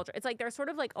business of culture. It's like they're sort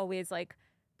of like always like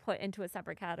put into a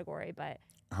separate category. But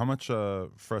how much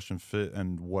Fresh and Fit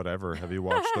and whatever have you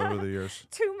watched over the years?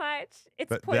 Too much.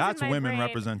 That's women brain.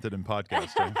 Represented in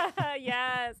podcasting.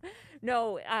 Yes.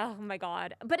 No. Oh my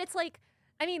God. But it's like,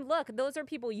 I mean, look, those are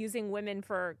people using women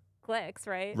for clicks,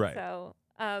 right? Right. So,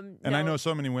 and I know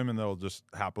so many women that will just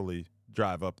happily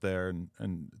drive up there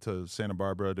and to Santa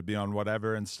Barbara to be on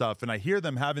whatever and stuff. And I hear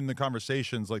them having the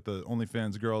conversations like the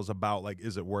OnlyFans girls about like,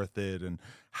 is it worth it and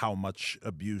how much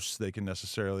abuse they can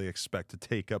necessarily expect to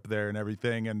take up there and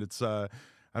everything. And it's, I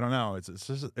don't know.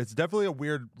 It's definitely a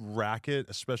weird racket,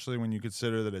 especially when you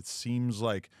consider that it seems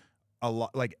like a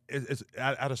lot, like it's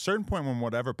at a certain point when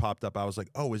whatever popped up, I was like,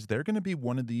 oh, is there going to be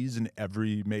one of these in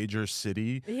every major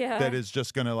city that is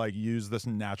just going to like use this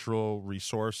natural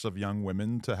resource of young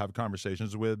women to have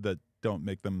conversations with that don't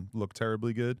make them look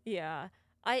terribly good? Yeah.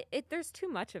 There's too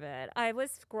much of it. I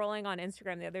was scrolling on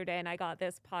Instagram the other day and I got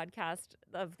this podcast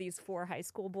of these 4 high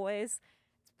school boys.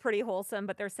 It's pretty wholesome,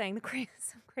 but they're saying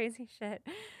some crazy shit.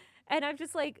 And I'm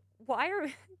just like,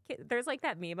 there's like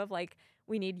that meme of like,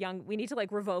 we need to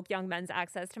like revoke young men's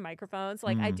access to microphones.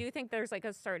 Like, I do think there's like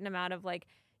a certain amount of like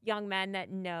young men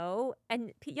that know,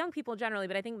 and young people generally,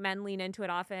 but I think men lean into it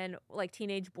often, like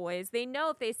teenage boys. They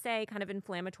know if they say kind of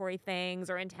inflammatory things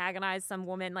or antagonize some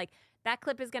woman, like that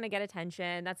clip is going to get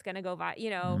attention. That's going to go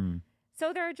viral,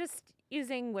 So they're just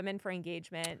using women for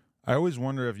engagement. I always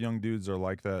wonder if young dudes are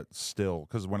like that still,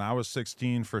 because when I was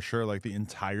 16, for sure, like the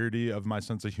entirety of my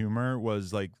sense of humor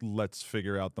was like, let's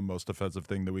figure out the most offensive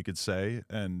thing that we could say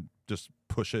and just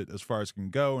push it as far as it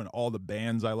can go. And all the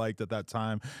bands I liked at that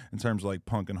time in terms of like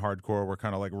punk and hardcore were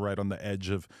kind of like right on the edge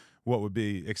of what would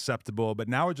be acceptable. But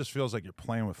now it just feels like you're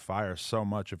playing with fire so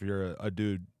much if you're a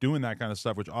dude doing that kind of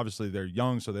stuff, which obviously they're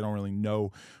young, so they don't really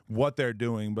know what they're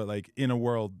doing. But like in a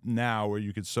world now where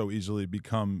you could so easily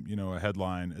become, a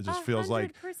headline, it just feels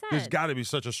like there's got to be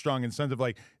such a strong incentive.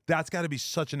 Like that's got to be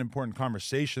such an important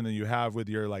conversation that you have with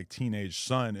your like teenage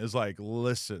son is like,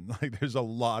 listen, like there's a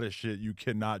lot of shit you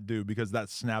cannot do because that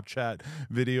Snapchat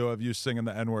video of you singing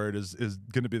the N-word is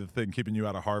going to be the thing keeping you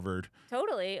out of Harvard.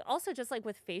 Totally. Also, just like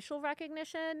with facial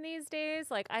recognition these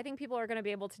days, like I think people are going to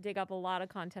be able to dig up a lot of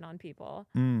content on people.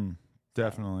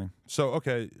 Definitely. So,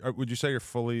 okay, would you say you're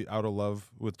fully out of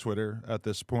love with Twitter at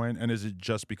this point? And is it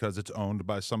just because it's owned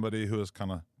by somebody who has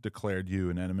kind of declared you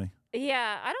an enemy?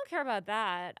 Yeah, I don't care about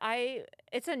that.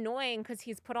 It's annoying because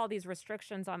he's put all these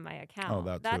restrictions on my account.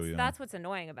 Oh, that's what's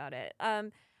annoying about it. I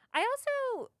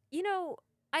also,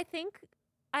 I think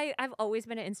I've always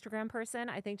been an Instagram person.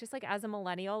 I think just like as a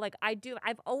millennial, like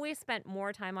I've always spent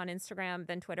more time on Instagram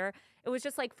than Twitter. It was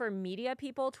just like for media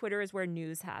people, Twitter is where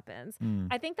news happens.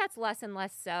 I think that's less and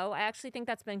less so. I actually think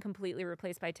that's been completely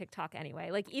replaced by TikTok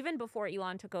anyway. Like even before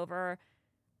Elon took over,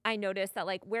 I noticed that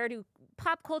like where do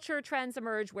pop culture trends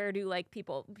emerge? Where do like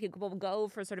people go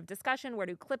for sort of discussion? Where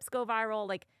do clips go viral?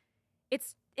 Like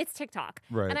it's TikTok.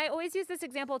 Right. And I always use this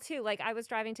example too. Like I was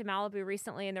driving to Malibu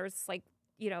recently and there was like,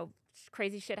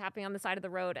 crazy shit happening on the side of the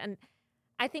road. And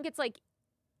I think it's like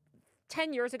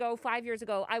 10 years ago, 5 years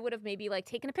ago, I would have maybe like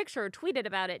taken a picture or tweeted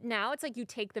about it. Now it's like you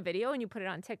take the video and you put it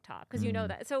on TikTok because you know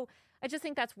that. So I just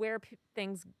think that's where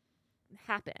things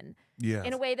happen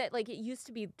in a way that like it used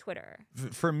to be Twitter.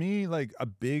 For me, like a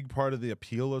big part of the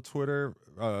appeal of Twitter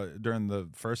during the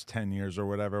first 10 years or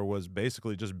whatever was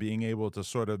basically just being able to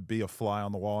sort of be a fly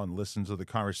on the wall and listen to the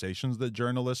conversations that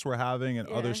journalists were having and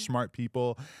other smart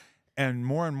people. And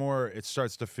more, it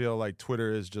starts to feel like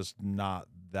Twitter is just not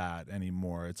that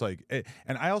anymore. It's like,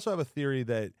 and I also have a theory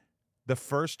that the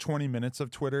first 20 minutes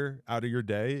of Twitter out of your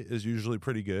day is usually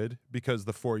pretty good because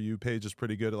the For You page is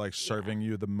pretty good at like serving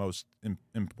you the most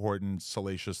important,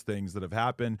 salacious things that have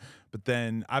happened. But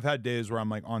then I've had days where I'm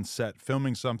like on set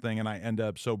filming something and I end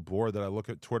up so bored that I look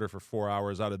at Twitter for 4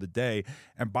 hours out of the day.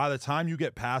 And by the time you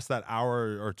get past that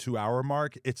hour or 2 hour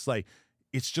mark, it's like,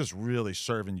 it's just really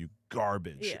serving you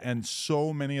garbage. Yeah. And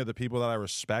so many of the people that I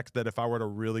respect that if I were to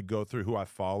really go through who I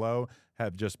follow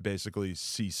have just basically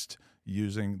ceased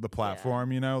using the platform,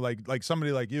 like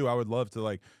somebody like you, I would love to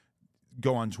like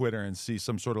go on Twitter and see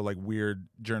some sort of like weird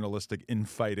journalistic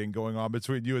infighting going on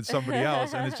between you and somebody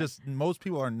else. And it's just, most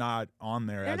people are not on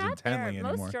there as intently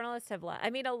anymore. Most journalists have left. I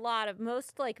mean,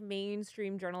 most like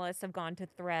mainstream journalists have gone to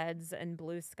Threads and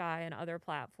Blue Sky and other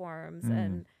platforms.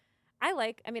 And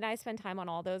I spend time on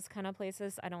all those kind of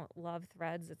places. I don't love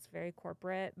Threads. It's very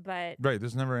corporate, but Right.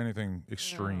 There's never anything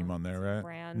extreme on there, right?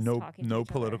 brands No, talking to no each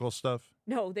other. political stuff.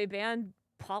 No, they banned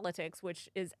politics, which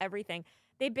is everything.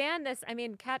 They banned this. I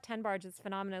mean, Kat Tenbarge, this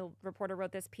phenomenal reporter,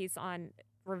 wrote this piece on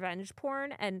revenge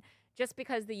porn, and just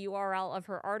because the URL of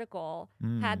her article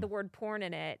had the word porn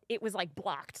in it, it was like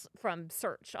blocked from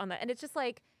search on the. And it's just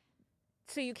like,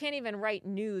 so you can't even write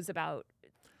news about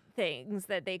things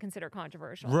that they consider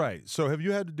controversial. Right. So have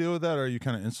you had to deal with that, or are you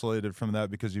kind of insulated from that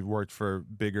because you've worked for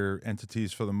bigger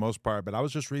entities for the most part? But I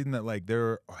was just reading that like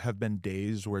there have been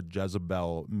days where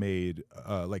Jezebel made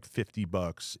like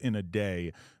 $50 in a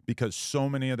day because so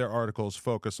many of their articles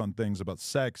focus on things about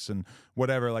sex and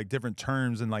whatever, like different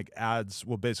terms, and like ads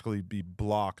will basically be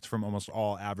blocked from almost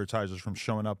all advertisers from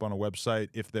showing up on a website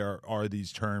if there are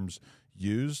these terms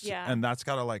used. Yeah. And that's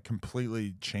got to like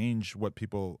completely change what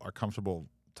people are comfortable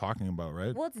talking about,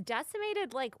 right? Well, it's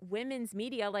decimated like women's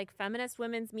media, like feminist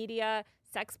women's media,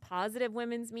 sex positive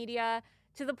women's media,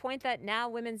 to the point that now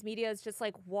women's media is just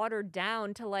like watered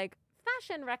down to like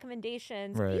fashion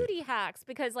recommendations, Right. beauty hacks,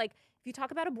 because like if you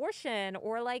talk about abortion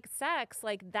or like sex,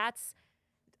 like that's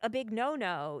a big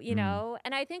no-no, you know?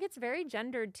 And I think it's very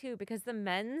gendered too, because the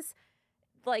men's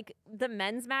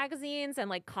magazines and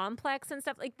like Complex and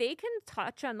stuff, like they can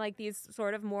touch on like these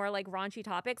sort of more like raunchy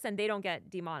topics and they don't get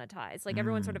demonetized. Like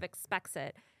everyone sort of expects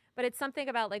it. But it's something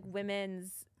about like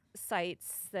women's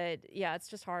sites that, yeah, it's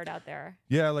just hard out there.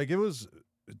 Yeah, like it was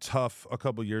tough a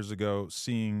couple years ago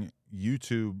seeing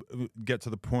YouTube get to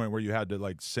the point where you had to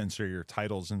like censor your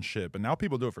titles and shit. But now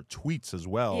people do it for tweets as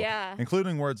well. Yeah.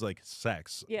 Including words like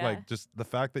sex. Yeah. Like just the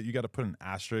fact that you got to put an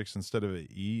asterisk instead of an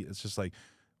E, it's just like,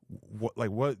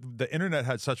 what the internet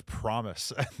had such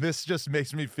promise. This just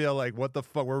makes me feel like, what the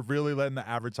fuck, we're really letting the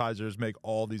advertisers make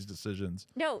all these decisions.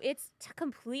 No, it's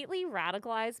completely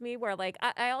radicalized me, where like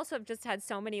I also have just had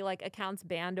so many like accounts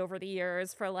banned over the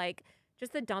years for like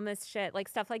just the dumbest shit, like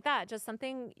stuff like that. Just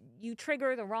something, you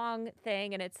trigger the wrong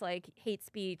thing and it's like hate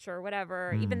speech or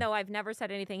whatever, even though I've never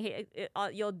said anything.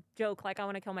 You'll joke like I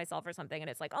want to kill myself or something, and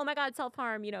it's like, oh my God,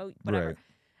 self-harm, you know, whatever.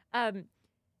 Right.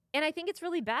 And I think it's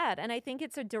really bad. And I think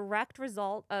it's a direct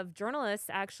result of journalists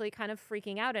actually kind of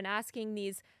freaking out and asking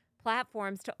these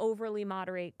platforms to overly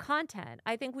moderate content.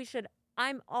 I think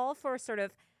I'm all for sort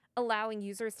of allowing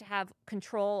users to have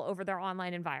control over their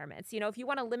online environments. You know, if you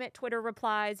want to limit Twitter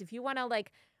replies, if you want to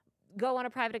like go on a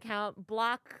private account,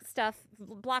 block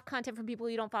content from people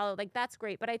you don't follow, like that's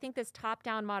great. But I think this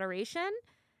top-down moderation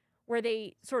where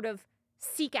they sort of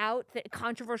seek out the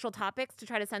controversial topics to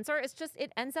try to censor,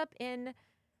 it ends up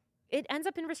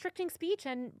in restricting speech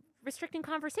and restricting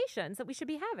conversations that we should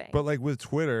be having. But like with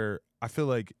Twitter, I feel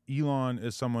like Elon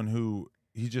is someone who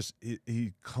he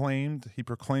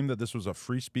proclaimed that this was a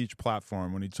free speech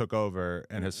platform when he took over,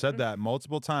 and has said that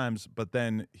multiple times. But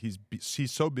then he's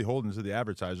so beholden to the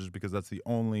advertisers because that's the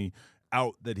only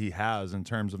out that he has in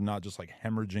terms of not just like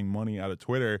hemorrhaging money out of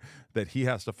Twitter, that he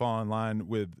has to fall in line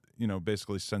with, you know,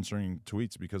 basically censoring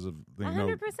tweets because of, you know,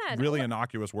 100%. really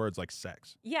innocuous words like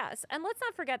sex. Yes. And let's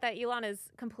not forget that Elon is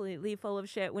completely full of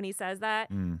shit when he says that.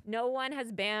 No one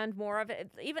has banned more of it.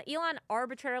 Even Elon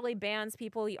arbitrarily bans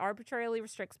people. He arbitrarily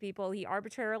restricts people. He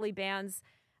arbitrarily bans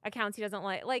accounts he doesn't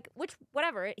like. Like,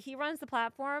 whatever. He runs the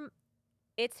platform.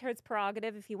 It's his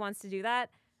prerogative if he wants to do that.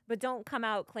 But don't come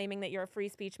out claiming that you're a free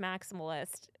speech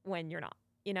maximalist when you're not,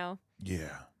 you know?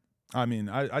 Yeah. I mean,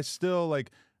 I still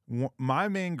like, my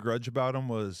main grudge about him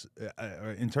was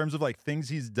in terms of like things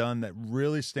he's done that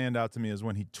really stand out to me is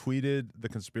when he tweeted the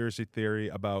conspiracy theory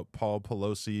about Paul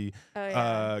Pelosi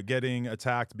getting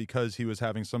attacked because he was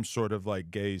having some sort of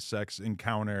like gay sex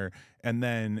encounter. And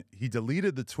then he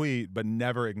deleted the tweet, but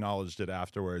never acknowledged it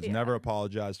afterwards, never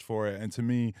apologized for it. And to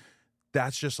me,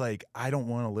 that's just like, I don't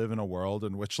want to live in a world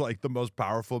in which like the most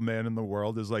powerful man in the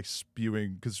world is like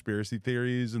spewing conspiracy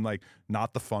theories, and like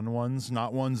not the fun ones,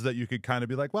 not ones that you could kind of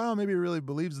be like, wow, maybe he really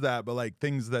believes that, but like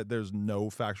things that there's no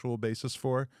factual basis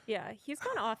for. Yeah, he's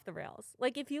gone off the rails.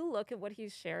 Like if you look at what he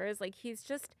shares, like he's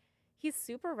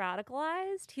super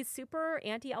radicalized. He's super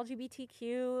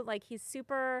anti-LGBTQ. Like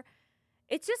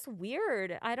it's just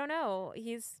weird. I don't know.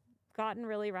 He's gotten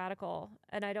really radical,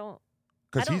 and I don't.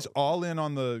 Because he's all in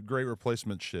on the Great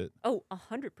Replacement shit. Oh,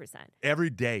 100%. Every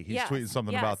day he's tweeting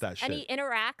something about that shit. And he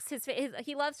interacts.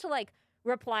 He loves to like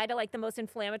reply to like the most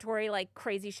inflammatory, like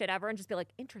crazy shit ever and just be like,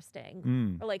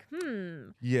 interesting. Or like,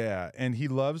 Yeah. And he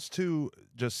loves to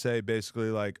just say basically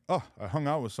like, oh, I hung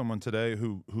out with someone today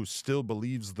who still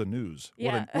believes the news.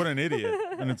 Yeah. What an idiot.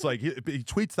 And it's like, he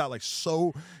tweets that like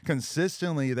so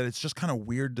consistently that it's just kind of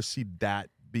weird to see that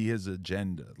be his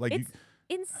agenda. Like, it's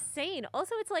insane.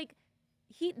 Also, it's like,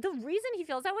 the reason he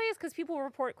feels that way is because people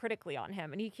report critically on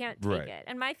him and he can't take it.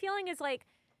 And my feeling is like,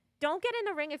 don't get in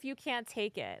the ring if you can't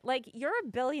take it. Like, you're a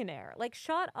billionaire. Like,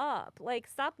 shut up. Like,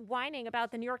 stop whining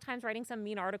about the New York Times writing some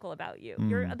mean article about you.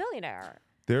 You're a billionaire.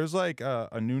 There's like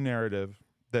a new narrative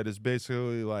that is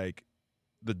basically like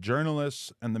the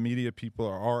journalists and the media people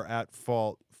are at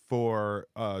fault for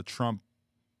Trump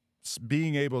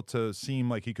being able to seem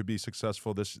like he could be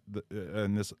successful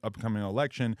in this upcoming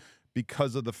election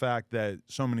because of the fact that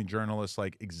so many journalists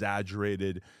like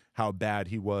exaggerated how bad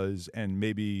he was, and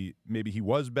maybe he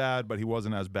was bad, but he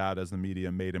wasn't as bad as the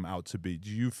media made him out to be. Do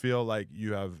you feel like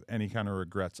you have any kind of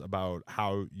regrets about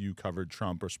how you covered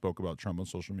Trump or spoke about Trump on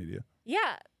social media?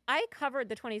 Yeah, I covered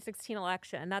the 2016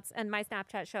 election. And my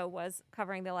Snapchat show was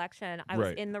covering the election. I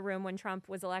was in the room when Trump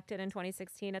was elected in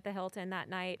 2016 at the Hilton that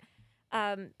night.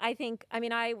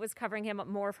 I was covering him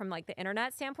more from like the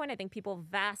internet standpoint. I think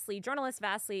journalists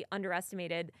vastly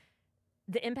underestimated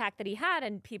the impact that he had,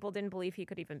 and people didn't believe he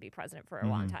could even be president for a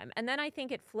long time. And then I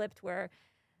think it flipped where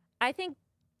I think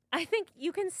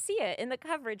you can see it in the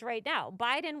coverage right now.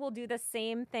 Biden will do the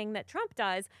same thing that Trump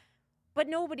does, but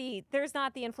there's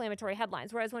not the inflammatory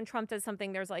headlines. Whereas when Trump does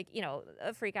something, there's like,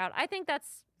 a freak out. I think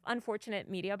that's unfortunate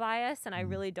media bias, and I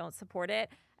really don't support it.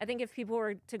 I think if people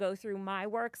were to go through my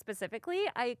work specifically,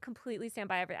 I completely stand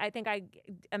by everything. I think I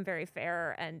am very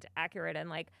fair and accurate, and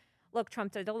like, look,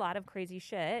 Trump did a lot of crazy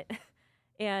shit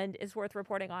and is worth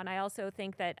reporting on. I also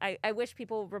think that I wish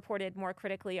people reported more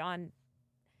critically on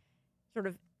sort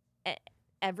of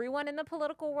everyone in the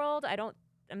political world.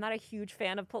 I'm not a huge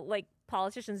fan of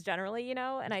politicians generally,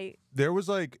 and There was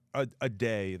like a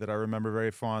day that I remember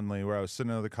very fondly where I was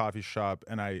sitting at the coffee shop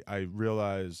and I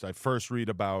realized I first read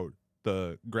about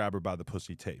the Grab Her by the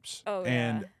Pussy tapes. Oh, yeah.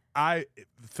 And I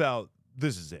felt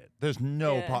this is it. There's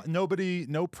no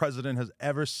president has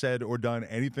ever said or done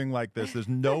anything like this. There's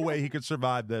no way he could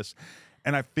survive this.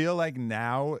 And I feel like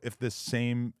now, if this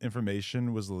same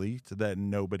information was leaked, that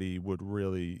nobody would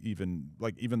really even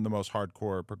the most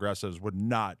hardcore progressives would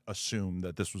not assume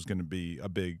that this was going to be a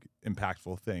big,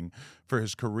 impactful thing for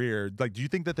his career. Like, do you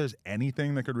think that there's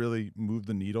anything that could really move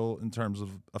the needle in terms of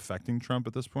affecting Trump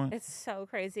at this point? It's so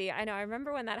crazy. I know. I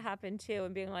remember when that happened too,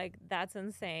 and being like, "That's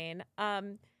insane."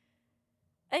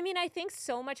 I think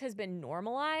so much has been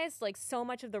normalized, like so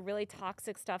much of the really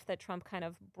toxic stuff that Trump kind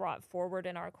of brought forward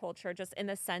in our culture, just in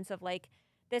the sense of like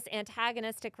this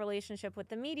antagonistic relationship with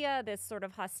the media, this sort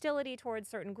of hostility towards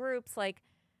certain groups. Like,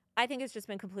 I think it's just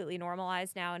been completely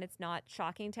normalized now, and it's not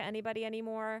shocking to anybody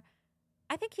anymore.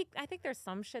 I think there's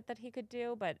some shit that he could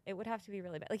do, but it would have to be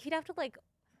really bad. Like, he'd have to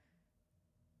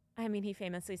he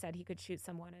famously said he could shoot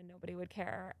someone and nobody would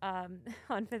care on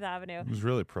Fifth Avenue. It was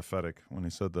really prophetic when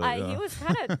he said that. He was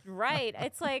kind of right.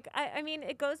 It's like,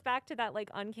 it goes back to that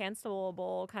like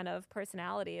uncancelable kind of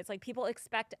personality. It's like people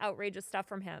expect outrageous stuff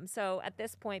from him. So at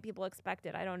this point, people expect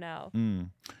it. I don't know.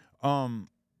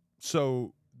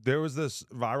 So there was this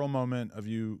viral moment of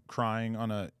you crying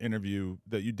on an interview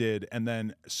that you did, and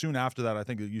then soon after that, I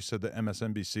think that you said that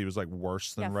MSNBC was like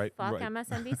worse than right.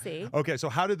 MSNBC. Okay, so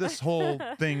how did this whole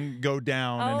thing go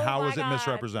down, and how was it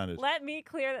misrepresented? Let me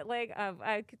clear that.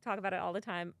 I could talk about it all the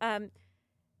time.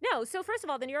 No, so first of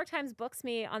all, the New York Times books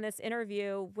me on this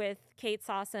interview with Kate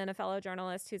Sawson, a fellow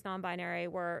journalist who's non-binary.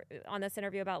 We're on this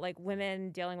interview about like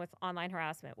women dealing with online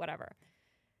harassment, whatever.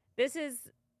 This is.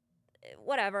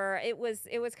 Whatever. It was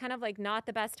kind of like not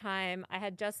the best time. I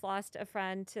had just lost a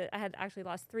friend I had actually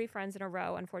lost 3 friends in a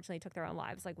row, unfortunately took their own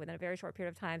lives like within a very short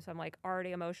period of time. So I'm like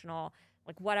already emotional,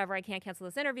 like whatever, I can't cancel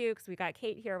this interview because we got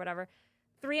Kate here, whatever.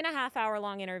 3.5 hour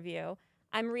long interview.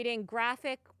 I'm reading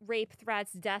graphic rape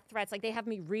threats, death threats. Like, they have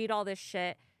me read all this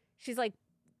shit. She's like,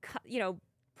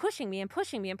 pushing me and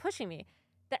pushing me and pushing me.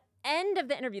 The end of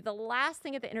the interview, the last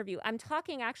thing of the interview, I'm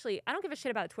talking actually, I don't give a shit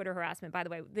about Twitter harassment, by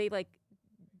the way. They like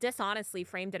dishonestly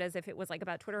framed it as if it was like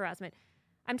about Twitter harassment.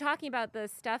 I'm talking about the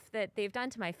stuff that they've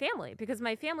done to my family, because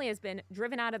my family has been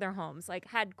driven out of their homes, like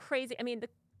had crazy, the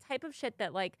type of shit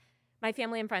that like my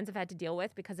family and friends have had to deal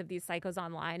with because of these psychos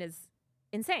online is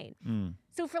insane.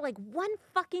 So for like one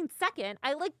fucking second,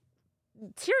 I like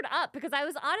teared up because I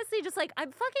was honestly just like,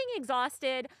 I'm fucking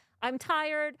exhausted. I'm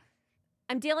tired.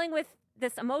 I'm dealing with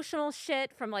this emotional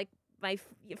shit from like my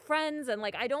friends, and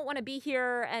like, I don't want to be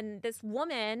here. And this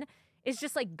woman is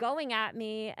just like going at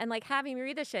me and like having me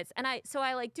read the shits. And I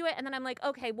like do it. And then I'm like,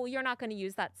 okay, well, you're not going to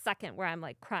use that second where I'm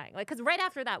like crying. Like, cause right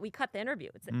after that we cut the interview.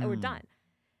 We're done.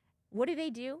 What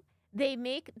do? They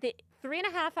make the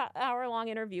 3.5 hour long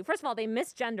interview. First of all, they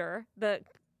misgender the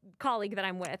colleague that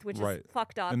I'm with, which is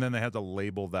fucked up. And then they had to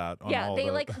label that on all they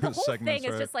the like the whole segments,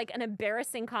 thing is just like an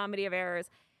embarrassing comedy of errors.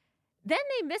 Then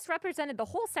they misrepresented, the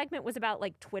whole segment was about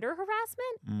like Twitter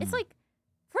harassment. It's like,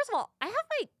 first of all, I have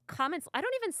my comments. I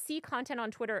don't even see content on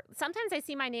Twitter. Sometimes I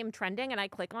see my name trending and I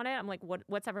click on it. I'm like,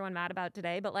 what's everyone mad about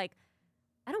today? But like,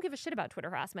 I don't give a shit about Twitter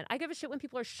harassment. I give a shit when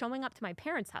people are showing up to my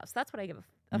parents' house. That's what I give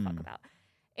a fuck about.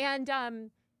 And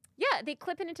yeah, they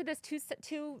clip it into this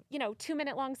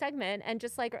 2-minute long segment and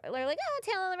just like, they're like, oh,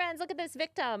 Taylor Lorenz, look at this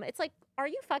victim. It's like, are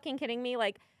you fucking kidding me?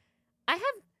 Like, I've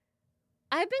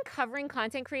been covering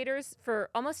content creators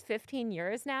for almost 15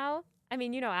 years now. I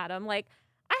mean, you know, Adam, like,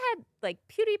 I had like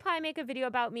PewDiePie make a video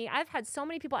about me. I've had so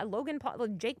many people, Logan Paul,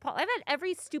 Jake Paul. I've had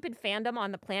every stupid fandom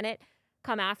on the planet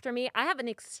come after me. I have an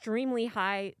extremely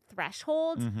high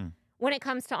threshold when it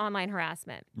comes to online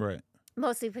harassment. Right.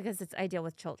 Mostly because I deal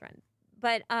with children,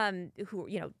 but who,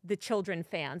 you know, the children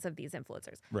fans of these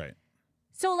influencers. Right.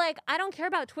 So like, I don't care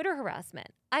about Twitter harassment.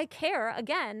 I care,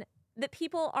 again, that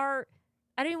people are,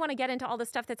 I don't even want to get into all the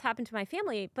stuff that's happened to my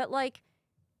family, but like,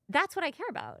 that's what I care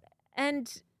about.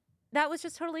 And that was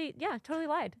just totally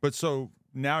lied. But so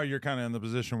now you're kind of in the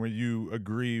position where you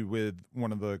agree with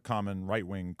one of the common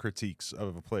right-wing critiques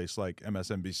of a place like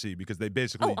MSNBC, because they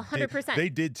basically 100%. They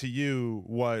did to you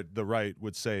what the right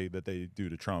would say that they do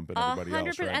to Trump and everybody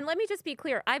else. 100%. Right? And let me just be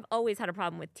clear. I've always had a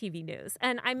problem with TV news.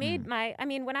 And I made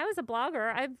when I was a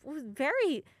blogger, I've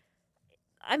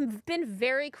been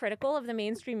very critical of the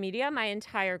mainstream media my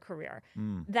entire career.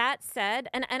 That said,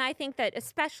 and I think that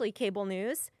especially cable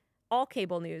news, all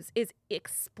cable news is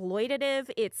exploitative,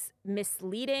 it's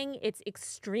misleading, it's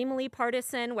extremely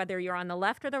partisan, whether you're on the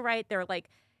left or the right.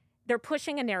 They're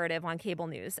pushing a narrative on cable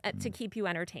news to keep you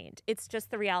entertained. It's just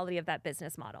the reality of that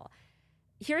business model.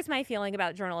 Here's my feeling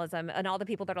about journalism and all the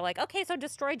people that are like, okay, so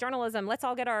destroy journalism. Let's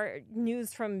all get our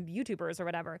news from YouTubers or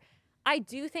whatever. I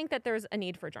do think that there's a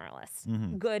need for journalists,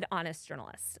 good, honest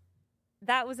journalists.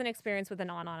 That was an experience with a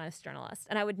non-honest journalist,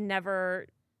 and I would never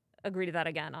agree to that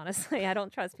again, honestly. I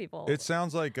don't trust people. It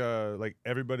sounds like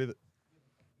everybody that...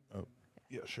 Oh,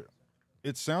 yeah, sure.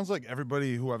 It sounds like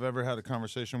everybody who I've ever had a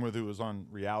conversation with who was on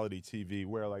reality TV,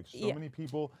 where like so many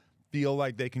people feel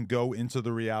like they can go into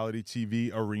the reality TV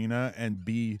arena and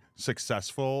be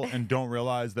successful and don't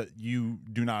realize that you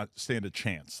do not stand a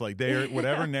chance. Like they're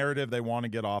whatever narrative they want to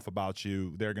get off about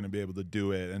you, they're going to be able to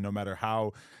do it. And no matter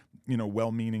how, you know,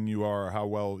 well-meaning you are or how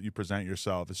well you present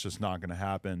yourself, it's just not going to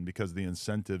happen because the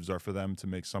incentives are for them to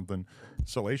make something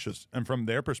salacious. And from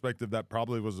their perspective, that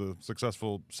probably was a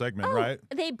successful segment, right?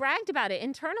 They bragged about it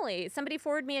internally. Somebody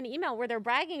forwarded me an email where they're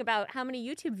bragging about how many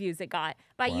YouTube views it got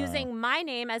by using my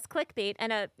name as clickbait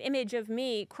and an image of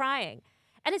me crying.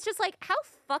 And it's just like, how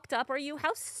fucked up are you?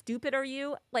 How stupid are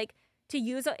you? Like, to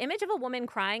use an image of a woman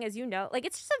crying, as you know, like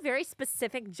it's just a very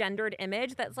specific gendered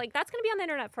image that's like, that's going to be on the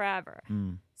internet forever.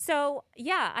 So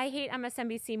yeah, I hate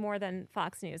MSNBC more than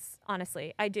Fox News,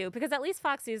 honestly. I do, because at least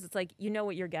Fox News, it's like, you know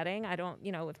what you're getting. I don't,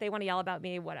 you know, if they want to yell about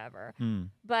me, whatever.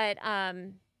 But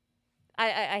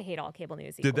I hate all cable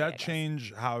news. Did that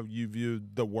change how you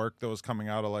viewed the work that was coming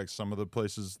out of like some of the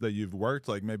places that you've worked?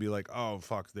 Like maybe like, oh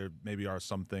fuck, there maybe are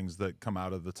some things that come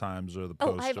out of the Times or the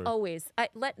Post.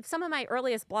 Some of my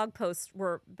earliest blog posts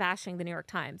were bashing the New York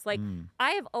Times. Like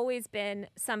I have always been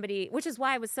somebody, which is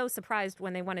why I was so surprised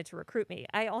when they wanted to recruit me.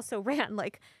 I also ran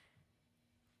like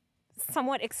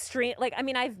somewhat extreme, like, I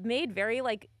mean, I've made very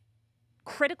like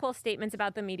critical statements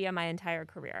about the media my entire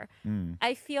career.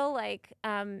 I feel like,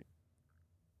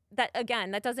 that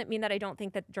again, that doesn't mean that I don't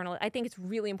think that I think it's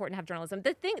really important to have journalism.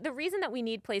 The reason that we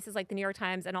need places like the New York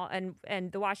Times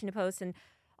and the Washington Post and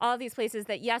all of these places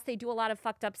that, yes, they do a lot of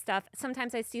fucked up stuff.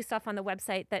 Sometimes I see stuff on the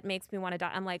website that makes me want to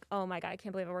die. I'm like, oh my God, I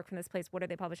can't believe I work from this place. What are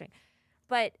they publishing?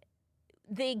 But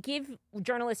they give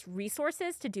journalists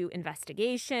resources to do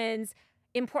investigations.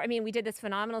 I mean, we did this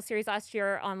phenomenal series last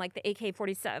year on like the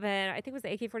AK-47. I think it was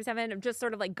the AK-47, just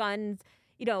sort of like guns.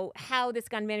 You know, how this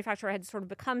gun manufacturer had sort of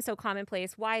become so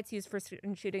commonplace, why it's used for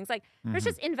certain shootings. Like, there's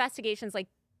just investigations like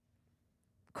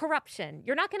corruption.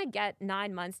 You're not going to get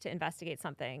 9 months to investigate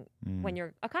something when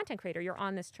you're a content creator. You're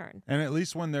on this churn. And at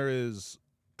least when there is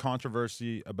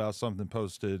controversy about something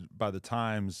posted by the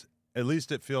Times, at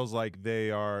least it feels like they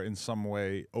are in some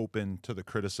way open to the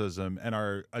criticism and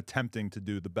are attempting to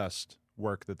do the best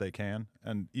work that they can.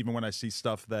 And even when I see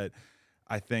stuff that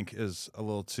I think is a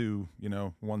little too, you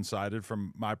know, one-sided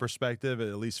from my perspective, it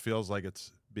at least feels like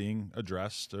it's being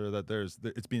addressed or that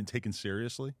it's being taken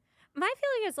seriously. My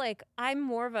feeling is like, I'm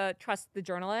more of a trust the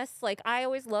journalists. Like I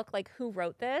always look like who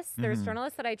wrote this. There's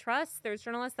journalists that I trust. There's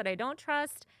journalists that I don't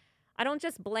trust. I don't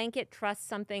just blanket trust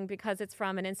something because it's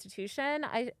from an institution.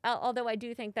 Although I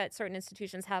do think that certain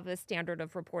institutions have a standard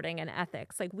of reporting and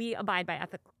ethics. Like we abide by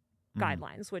ethical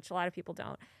guidelines, which a lot of people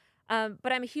don't.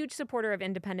 But I'm a huge supporter of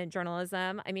independent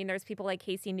journalism. I mean, there's people like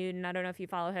Casey Newton. I don't know if you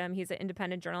follow him. He's an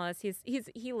independent journalist.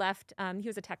 He left. He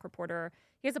was a tech reporter.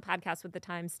 He has a podcast with the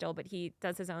Times still, but he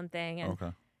does his own thing.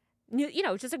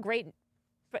 And just a great.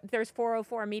 There's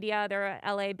 404 Media. They're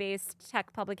a LA-based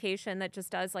tech publication that just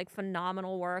does like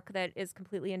phenomenal work that is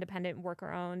completely independent and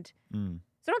worker-owned. So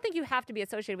I don't think you have to be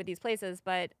associated with these places,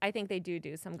 but I think they do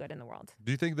some good in the world.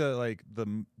 Do you think that like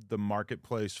the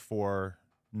marketplace for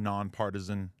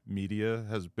nonpartisan media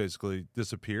has basically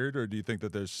disappeared, or do you think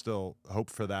that there's still hope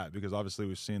for that? Because obviously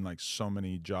we've seen like so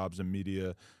many jobs in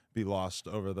media be lost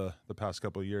over the past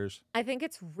couple of years. I think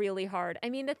it's really hard. I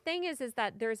mean, the thing is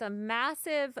that there's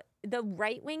the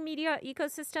right-wing media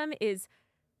ecosystem is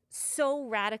so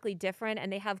radically different, and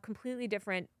they have completely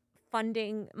different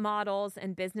funding models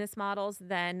and business models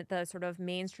than the sort of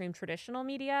mainstream traditional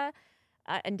media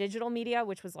and digital media,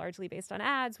 which was largely based on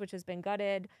ads, which has been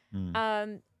gutted.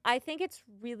 I think it's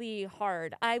really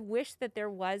hard. I wish that there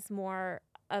was more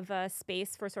of a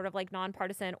space for sort of like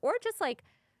nonpartisan or just like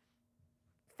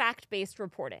fact-based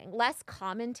reporting, less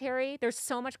commentary. There's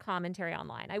so much commentary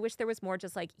online. I wish there was more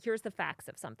just like, here's the facts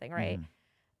of something, right?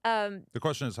 The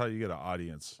question is how you get an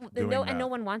audience doing that. And no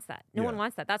one wants that. No one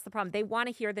wants that. That's the problem. They want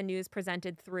to hear the news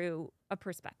presented through a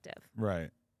perspective.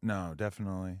 Right. No,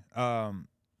 definitely.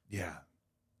 Yeah.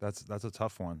 That's a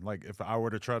tough one. Like if I were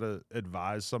to try to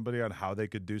advise somebody on how they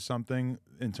could do something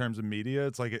in terms of media,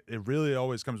 it's like it really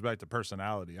always comes back to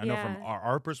personality. I know from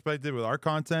our perspective with our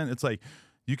content, it's like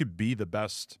you could be the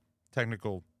best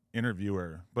technical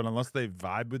interviewer, but unless they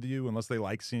vibe with you, unless they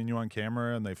like seeing you on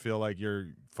camera and they feel like you're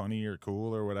funny or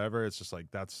cool or whatever, it's just like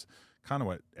that's kind of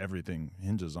what everything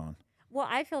hinges on. Well,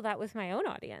 I feel that with my own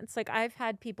audience. Like I've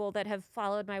had people that have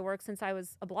followed my work since I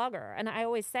was a blogger. And I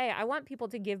always say, I want people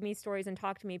to give me stories and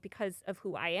talk to me because of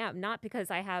who I am, not because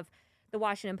I have the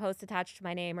Washington Post attached to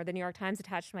my name or the New York Times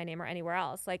attached to my name or anywhere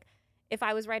else. Like if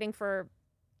I was writing for,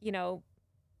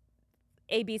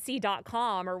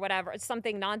 ABC.com or whatever, it's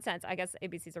something nonsense. I guess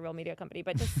ABC's a real media company,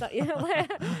 but just,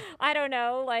 I don't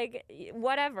know, like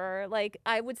whatever. Like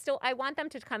I want them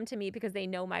to come to me because they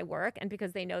know my work and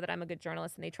because they know that I'm a good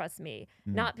journalist and they trust me,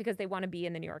 not because they want to be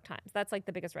in the New York Times. That's like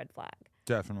the biggest red flag.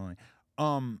 Definitely.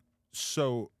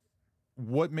 So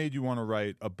what made you want to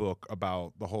write a book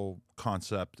about the whole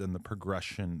concept and the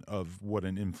progression of what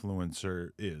an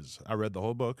influencer is? I read the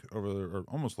whole book or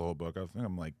almost the whole book. I think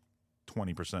I'm like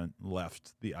 20%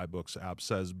 left, the iBooks app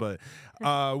says. But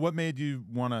what made you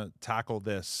want to tackle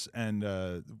this, and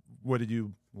what did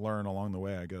you learn along the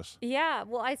way, I guess? Yeah,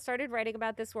 well, I started writing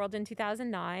about this world in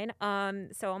 2009,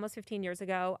 so almost 15 years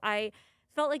ago. I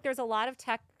felt like there's a lot of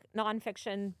tech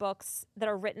nonfiction books that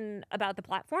are written about the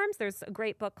platforms. There's a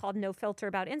great book called No Filter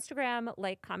about Instagram,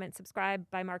 like, comment, subscribe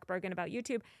by Mark Bergen about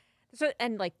YouTube. So,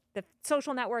 and like the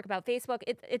social network about Facebook,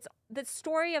 it's the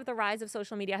story of the rise of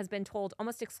social media has been told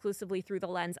almost exclusively through the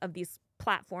lens of these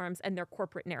platforms and their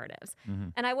corporate narratives.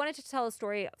 And I wanted to tell a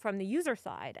story from the user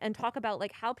side and talk about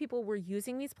like how people were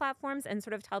using these platforms and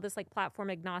sort of tell this like platform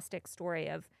agnostic story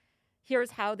of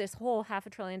here's how this whole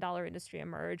 $500 billion industry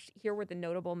emerged. Here were the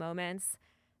notable moments.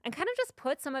 And kind of just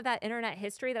put some of that internet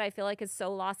history that I feel like is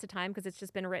so lost to time because it's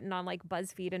just been written on like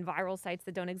BuzzFeed and viral sites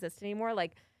that don't exist anymore,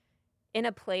 like in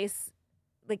a place,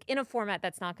 like in a format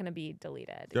that's not going to be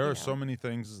deleted. There are so many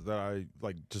things that I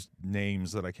like, just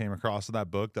names that I came across in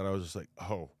that book that I was just like,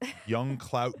 oh, Young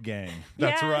Clout Gang.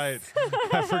 That's right.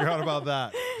 I forgot about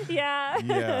that.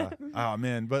 Yeah. Oh,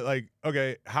 man. But like,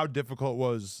 okay, how difficult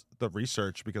was the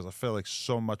research? Because I feel like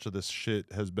so much of this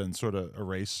shit has been sort of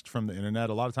erased from the internet.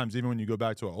 A lot of times, even when you go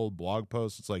back to an old blog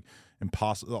post, it's like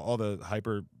impossible. All the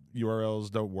hyper URLs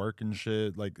don't work and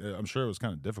shit. Like, I'm sure it was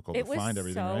kind of difficult to find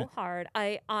everything, right? It was so hard.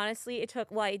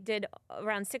 I did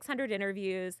around 600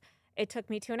 interviews. It took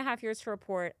me 2.5 years to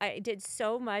report. I did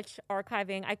so much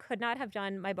archiving. I could not have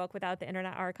done my book without the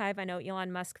Internet Archive. I know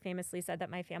Elon Musk famously said that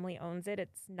my family owns it.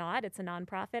 It's not. It's a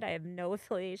nonprofit. I have no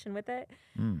affiliation with it.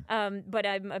 But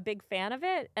I'm a big fan of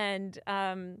it. And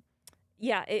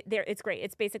it's great.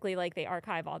 It's basically like they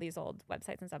archive all these old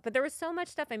websites and stuff. But there was so much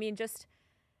stuff. I mean, just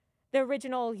the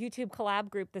original YouTube collab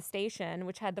group, The Station,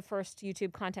 which had the first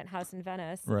YouTube content house in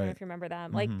Venice. I don't know if you remember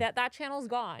them. Like that channel's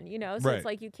gone, So it's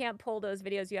like you can't pull those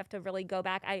videos. You have to really go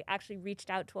back. I actually reached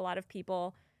out to a lot of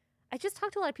people. I just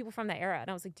talked to a lot of people from the era, and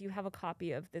I was like, do you have a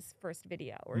copy of this first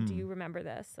video? Or do you remember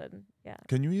this? And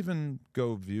Can you even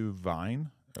go view Vine?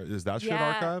 Is that shit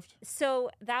archived? So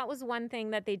that was one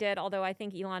thing that they did, although I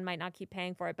think Elon might not keep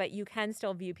paying for it, but you can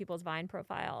still view people's Vine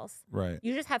profiles. Right.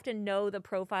 You just have to know the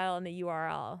profile and the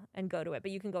URL and go to it,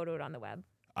 but you can go to it on the web.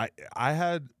 I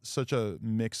had such a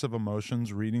mix of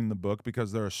emotions reading the book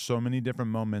because there are so many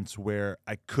different moments where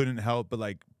I couldn't help but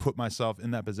like put myself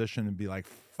in that position and be like,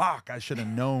 fuck, I should have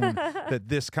known that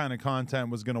this kind of content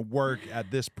was going to work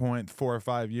at this point 4 or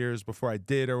 5 years before I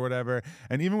did or whatever.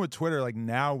 And even with Twitter, like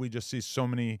now we just see so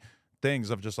many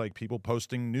things of just like people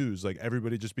posting news, like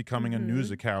everybody just becoming a news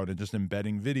account and just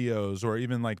embedding videos, or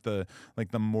even like the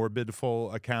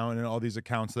Morbidful account and all these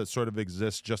accounts that sort of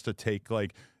exist just to take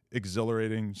like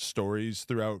exhilarating stories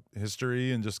throughout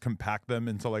history and just compact them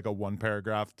into like a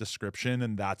 1-paragraph description,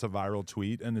 and that's a viral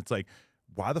tweet. And it's like,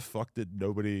 why the fuck did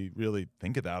nobody really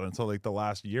think of that until like the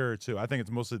last year or two? I think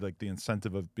it's mostly like the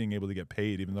incentive of being able to get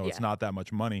paid, even though it's not that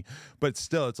much money. But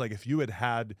still, it's like if you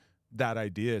had that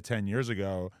idea 10 years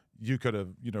ago, you could have,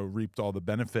 reaped all the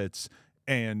benefits,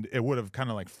 and it would have kind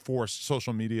of like forced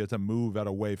social media to move at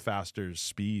a way faster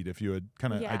speed if you had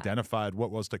kind of identified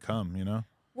what was to come,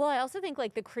 Well, I also think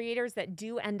like the creators that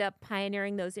do end up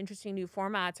pioneering those interesting new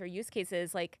formats or use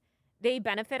cases, like they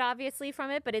benefit obviously from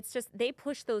it, but it's just they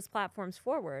push those platforms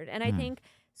forward. And I think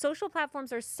social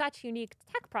platforms are such unique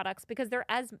tech products because they're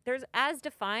as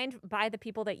defined by the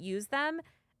people that use them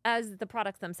as the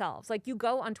products themselves. Like you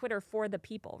go on Twitter for the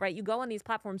people, right? You go on these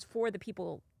platforms for the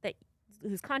people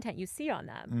whose content you see on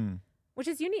them, which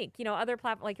is unique. Other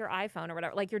platforms like your iPhone or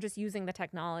whatever, like you're just using the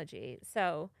technology.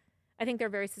 So I think they're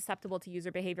very susceptible to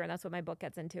user behavior, and that's what my book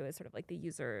gets into, is sort of like the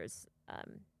users,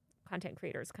 content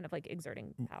creators kind of like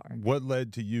exerting power. What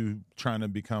led to you trying to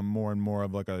become more and more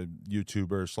of like a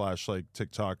YouTuber / like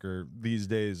TikToker these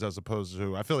days, as opposed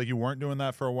to, I feel like you weren't doing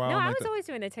that for a while? No, I was always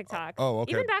doing the TikTok. Oh,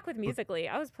 okay. Even back with Musical.ly,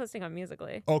 I was posting on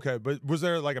Musical.ly. Okay, but was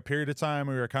there like a period of time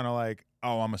where you were kind of like,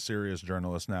 oh, I'm a serious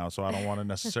journalist now, so I don't want to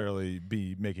necessarily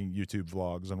be making YouTube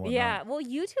vlogs and whatnot? Yeah, well,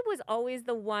 YouTube was always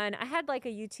the one. I had like a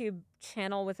YouTube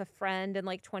channel with a friend in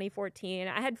like 2014.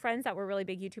 I had friends that were really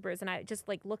big YouTubers, and I just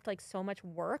like looked like so much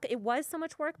work. It was so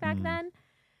much work back then.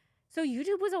 So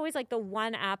YouTube was always like the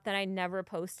one app that I never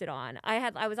posted on.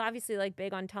 I was obviously like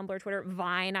big on Tumblr, Twitter,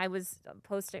 Vine. I was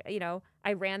posting,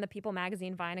 I ran the People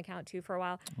Magazine Vine account too for a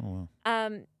while. Oh, wow.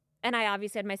 And I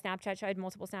obviously had my Snapchat show. I had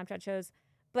multiple Snapchat shows,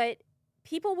 but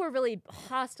people were really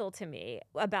hostile to me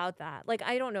about that. Like,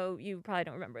 I don't know, you probably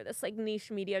don't remember this, like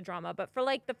niche media drama, but for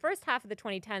like the first half of the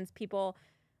 2010s, people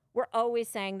were always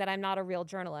saying that I'm not a real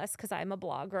journalist because I'm a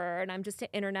blogger and I'm just an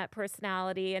internet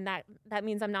personality, and that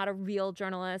means I'm not a real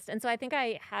journalist. And so I think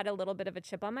I had a little bit of a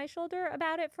chip on my shoulder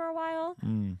about it for a while,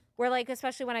 where like,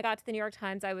 especially when I got to the New York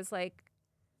Times, I was like,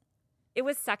 it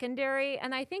was secondary.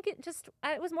 And I think it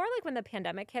was more like when the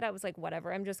pandemic hit, I was like,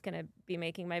 whatever, I'm just going to be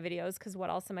making my videos because what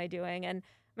else am I doing? And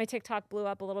my TikTok blew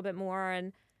up a little bit more.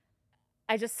 And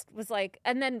I just was like,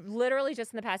 and then literally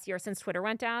just in the past year since Twitter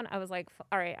went down, I was like,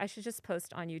 all right, I should just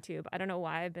post on YouTube. I don't know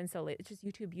why I've been so late. It's just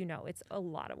YouTube, it's a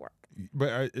lot of work.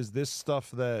 But is this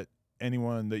stuff that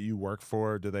anyone that you work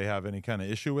for, do they have any kind of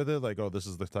issue with it? Like, oh, this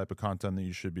is the type of content that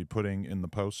you should be putting in the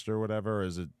post or whatever? Or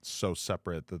is it so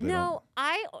separate that they don't?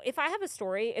 If I have a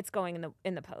story, it's going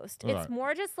in the post. All it's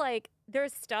more just like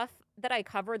there's stuff that I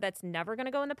cover that's never going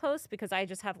to go in the post because I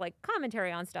just have like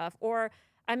commentary on stuff, or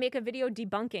I make a video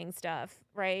debunking stuff,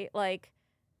 right? Like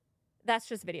that's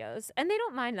just videos, and they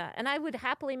don't mind that. And I would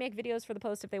happily make videos for the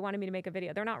post if they wanted me to make a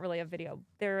video. They're not really a video.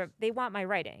 They want my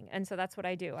writing, and so that's what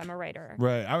I do. I'm a writer.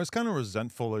 Right. I was kind of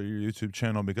resentful of your YouTube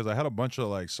channel because I had a bunch of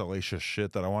like salacious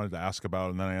shit that I wanted to ask about,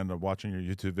 and then I ended up watching your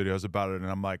YouTube videos about it, and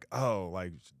I'm like, oh,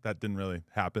 like that didn't really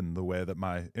happen the way that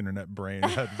my internet brain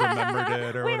had remembered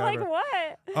it, or Wait, whatever. like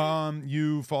what?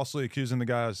 You falsely accusing the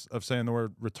guys of saying the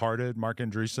word retarded, Mark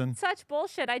Andreessen. Such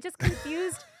bullshit. I just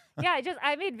confused. Yeah,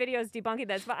 I made videos debunking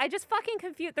this, but I just fucking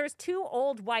confused. There's 2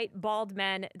 old white bald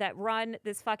men that run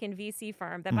this fucking VC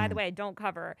firm that, by the way, I don't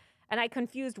cover, and I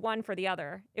confused one for the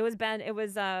other. It was Ben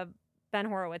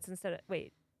Horowitz instead of oh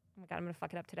my god, I'm gonna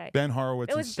fuck it up today. Ben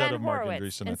Horowitz instead of Mark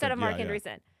Andreessen. Instead of Mark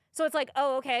Andreessen. So it's like,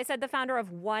 oh, okay, I said the founder of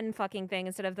one fucking thing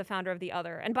instead of the founder of the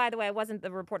other. And by the way, I wasn't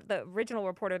the original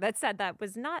reporter that said that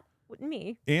was not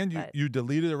me. And you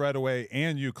deleted it right away,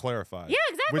 and you clarified. Yeah,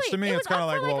 exactly. Which to me, it's kind of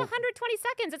like, well, 120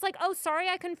 seconds. It's like, oh, sorry,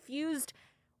 I confused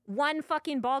one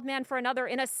fucking bald man for another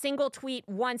in a single tweet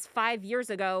once 5 years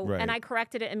ago, right, and I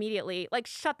corrected it immediately. Like,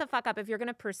 shut the fuck up. If you're going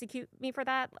to persecute me for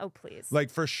that, oh, please. Like,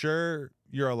 for sure,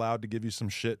 you're allowed to give you some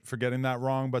shit for getting that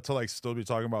wrong, but to like still be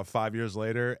talking about 5 years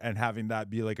later and having that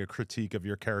be like a critique of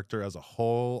your character as a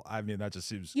whole, I mean, that just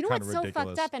seems kind of ridiculous. You know what's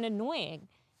so fucked up and annoying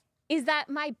is that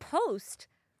my post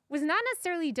was not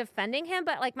necessarily defending him,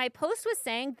 but like my post was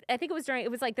saying, I think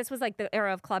this was like the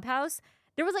era of Clubhouse.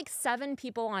 There was like 7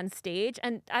 people on stage,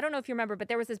 and I don't know if you remember, but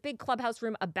there was this big Clubhouse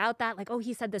room about that, like, oh,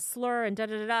 he said this slur and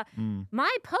da-da-da-da.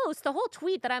 My post, the whole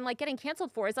tweet that I'm like getting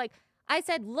canceled for is like, I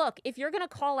said, look, if you're going to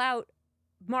call out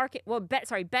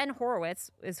Ben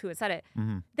Horowitz is who had said it,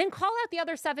 then call out the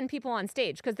other 7 people on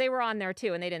stage because they were on there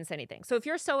too and they didn't say anything. So if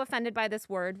you're so offended by this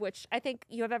word, which I think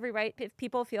you have every right, if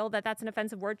people feel that that's an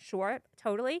offensive word, sure,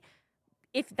 totally.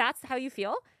 If that's how you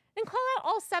feel, then call out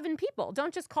all 7 people.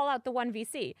 Don't just call out the one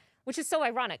VC, which is so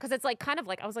ironic because it's like kind of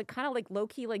like I was like kind of like low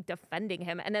key like defending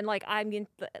him, and then like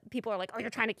people are like, oh, you're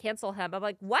trying to cancel him. I'm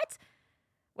like, what?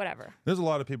 Whatever. There's a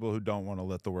lot of people who don't want to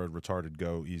let the word retarded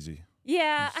go easy.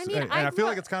 Yeah, I mean, and I feel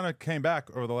like it's kind of came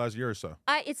back over the last year or so.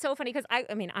 It's so funny because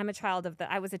I mean, I'm a child of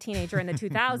I was a teenager in the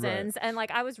 2000s, right. And like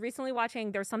I was recently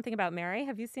watching There's Something About Mary.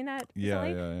 Have you seen that?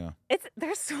 Recently? Yeah.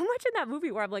 There's so much in that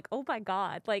movie where I'm like, oh my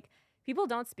God, like people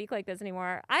don't speak like this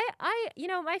anymore.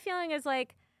 My feeling is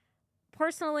like,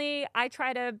 personally, I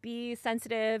try to be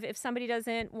sensitive. If somebody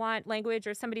doesn't want language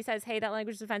or somebody says, hey, that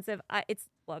language is offensive, I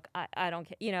don't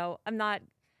care. I'm not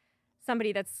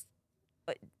somebody that's.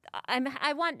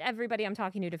 I want everybody I'm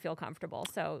talking to feel comfortable,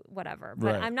 so whatever.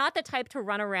 But right. I'm not the type to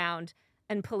run around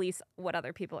and police what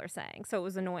other people are saying. So it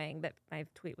was annoying that my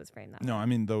tweet was framed that way. No, I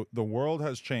mean, the world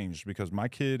has changed because my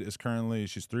kid is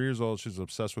she's 3 years old. She's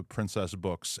obsessed with princess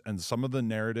books. And some of the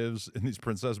narratives in these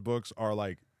princess books are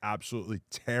like absolutely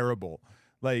terrible.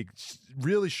 Like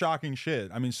really shocking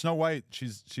shit. I mean, Snow White,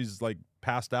 she's like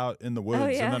passed out in the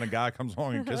woods, and then a guy comes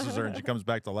along and kisses her and she comes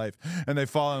back to life and they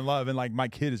fall in love, and like my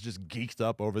kid is just geeked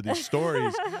up over these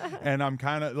stories. And I'm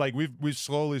kind of like we've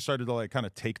slowly started to like kind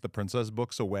of take the princess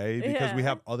books away because we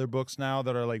have other books now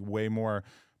that are like way more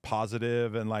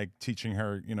positive and like teaching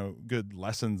her good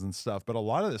lessons and stuff. But a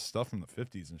lot of this stuff from the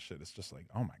 50s and shit, it's just like,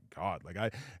 oh my God,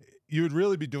 like you would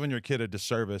really be doing your kid a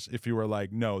disservice if you were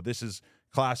like, no, this is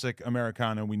classic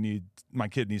Americana. My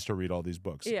kid needs to read all these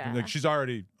books. Yeah. Like she's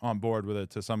already on board with it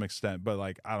to some extent, but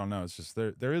like, I don't know. It's just,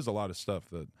 there is a lot of stuff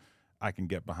that I can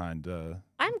get behind.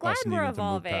 I'm glad we're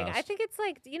evolving. I think it's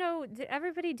like,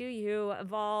 everybody do you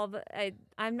evolve.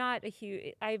 I'm not a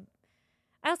huge, I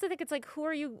also think it's like, who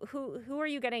are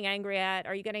you getting angry at?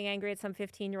 Are you getting angry at some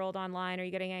 15-year-old online? Are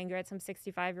you getting angry at some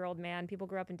 65-year-old man? People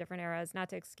grew up in different eras, not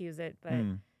to excuse it, but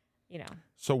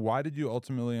So why did you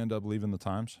ultimately end up leaving the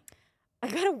Times? I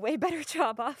got a way better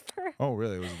job offer. Oh,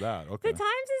 really? It was that? Okay. The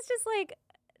Times is just like,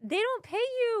 they don't pay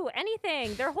you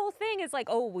anything. Their whole thing is like,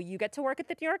 oh, well, you get to work at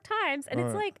the New York Times. And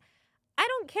it's like, I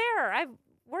don't care. I've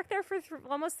worked there for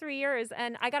almost 3 years,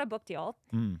 and I got a book deal.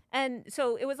 And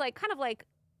so it was like, kind of like,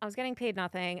 I was getting paid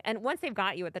nothing. And once they've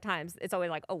got you at the Times, it's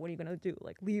always like, oh, what are you going to do?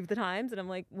 Like, leave the Times? And I'm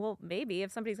like, well, maybe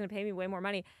if somebody's going to pay me way more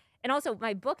money. And also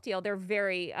my book deal, they're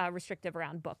very restrictive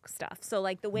around book stuff. So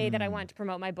like the way that I wanted to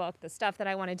promote my book, the stuff that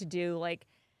I wanted to do, like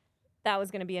that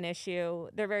was going to be an issue.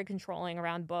 They're very controlling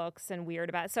around books and weird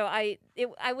about it. So I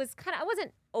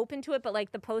wasn't open to it, but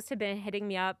like the Post had been hitting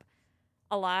me up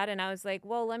a lot. And I was like,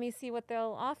 well, let me see what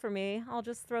they'll offer me. I'll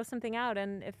just throw something out.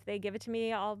 And if they give it to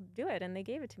me, I'll do it. And they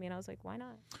gave it to me. And I was like, why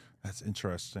not? That's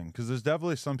interesting. Because there's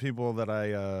definitely some people that I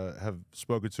have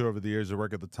spoken to over the years that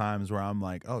work at the Times where I'm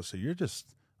like, oh, so you're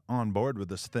just on board with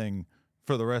this thing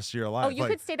for the rest of your life. Oh, you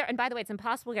could stay there. And by the way, it's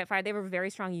impossible to get fired. They have a very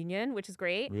strong union, which is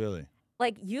great. Really?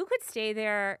 Like you could stay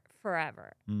there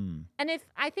forever. And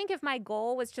I think if my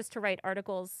goal was just to write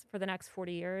articles for the next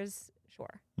 40 years,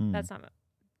 sure. That's not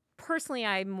personally,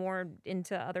 I'm more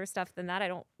into other stuff than that. I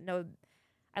don't know.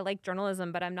 I like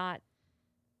journalism, but I'm not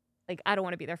like, I don't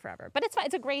want to be there forever. But it's fine.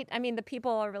 It's a great, I mean, the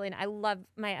people are really, I love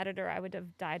my editor. I would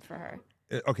have died for her.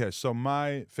 Okay, so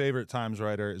my favorite Times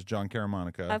writer is John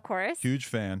Caramonica. Of course. Huge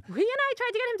fan. He and I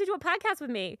tried to get him to do a podcast with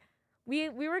me. We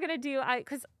were going to do,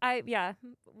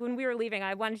 when we were leaving,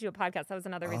 I wanted to do a podcast. That was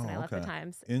another reason I left the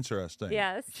Times. Interesting.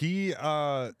 Yes. He,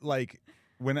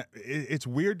 it's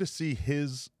weird to see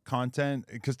his content,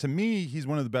 because to me, he's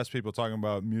one of the best people talking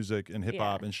about music and hip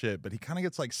hop and shit, but he kind of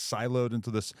gets like siloed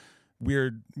into this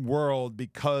weird world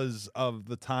because of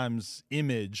the Times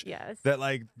image. Yes. That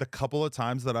like the couple of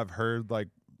times that I've heard like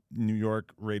New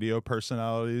York radio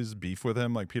personalities beef with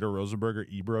him, like Peter Rosenberg or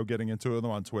Ebro getting into them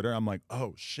on Twitter, I'm like,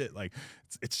 oh shit, like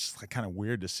it's just like kind of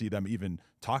weird to see them even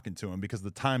talking to him, because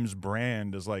the Times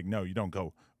brand is like, no, you don't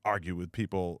go argue with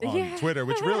people on Twitter,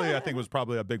 which really I think was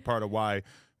probably a big part of why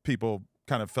people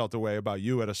kind of felt a way about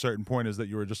you at a certain point, is that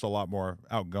you were just a lot more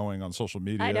outgoing on social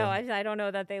media. I know. I don't know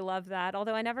that they love that,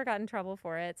 although I never got in trouble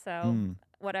for it. So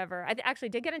whatever. I actually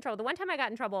did get in trouble. The one time I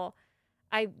got in trouble,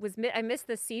 I missed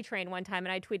the C train one time,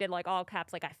 and I tweeted like all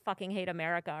caps, like I fucking hate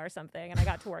America or something. And I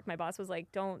got to work. My boss was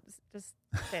like, don't just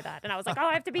say that. And I was like, oh,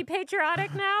 I have to be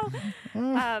patriotic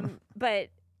now. But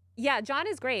yeah, John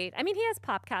is great. I mean, he has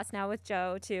Popcast now with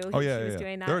Joe too. He was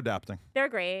doing that. They're adapting. They're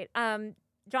great.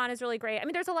 John is really great. I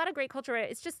mean, there's a lot of great culture.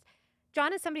 It's just,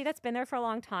 John is somebody that's been there for a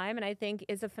long time and I think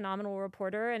is a phenomenal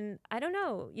reporter. And I don't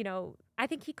know, I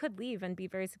think he could leave and be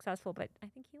very successful, but I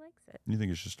think he likes it. You think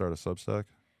you should start a Substack?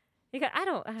 I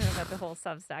don't know about the whole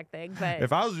Substack thing, but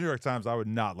if I was the New York Times, I would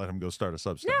not let him go start a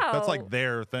Substack. No. That's like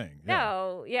their thing.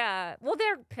 No, yeah. Well,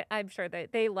 I'm sure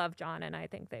they love John, and I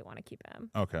think they want to keep him.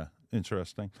 Okay,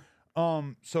 interesting.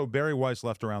 So Barry Weiss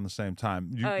left around the same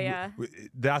time.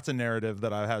 That's a narrative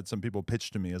that I had some people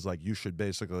pitch to me as like, you should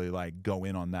basically like go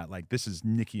in on that. Like, this is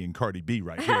Nicki and Cardi B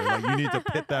right here. Like, you need to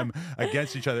pit them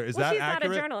against each other. Is that accurate? She's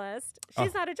not a journalist.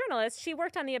 She's not a journalist. She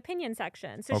worked on the opinion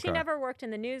section. So she never worked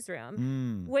in the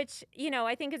newsroom, which,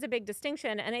 I think is a big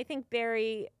distinction. And I think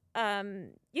Barry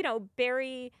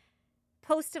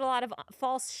posted a lot of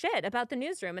false shit about the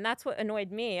newsroom, and that's what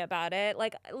annoyed me about it.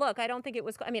 Like, look, I don't think it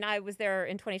was. I mean, I was there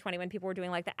in 2020 when people were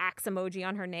doing like the axe emoji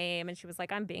on her name, and she was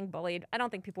like, "I'm being bullied." I don't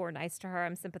think people were nice to her.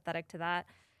 I'm sympathetic to that.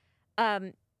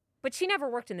 But she never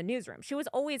worked in the newsroom. She was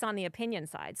always on the opinion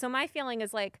side. So my feeling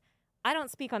is like, I don't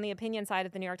speak on the opinion side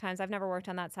at the New York Times. I've never worked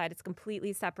on that side. It's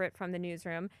completely separate from the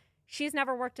newsroom. She's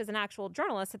never worked as an actual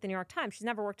journalist at the New York Times. She's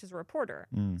never worked as a reporter.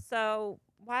 So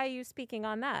why are you speaking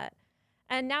on that?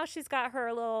 And now she's got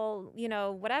her little,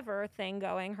 whatever thing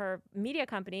going, her media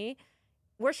company,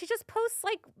 where she just posts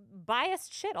like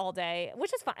biased shit all day,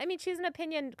 which is fine. I mean, she's an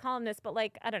opinion columnist, but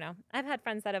like, I don't know. I've had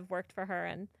friends that have worked for her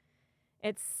and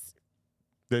they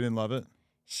didn't love it.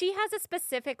 She has a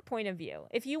specific point of view.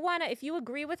 If you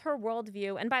agree with her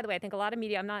worldview, and by the way, I think a lot of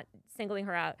media, I'm not singling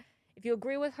her out. If you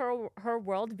agree with her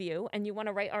worldview and you want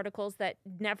to write articles that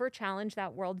never challenge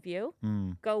that worldview,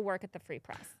 go work at the Free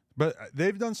Press. But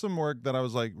they've done some work that I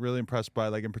was like really impressed by,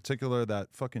 like in particular that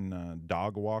fucking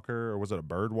dog walker, or was it a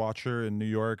bird watcher in New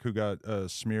York who got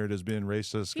smeared as being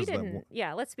racist? She didn't.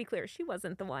 Let's be clear. She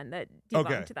wasn't the one that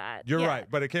debunked that. You're right.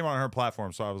 But it came on her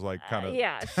platform, so I was like kind of.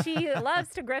 Yeah, she loves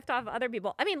to grift off other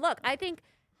people. I mean, look, I think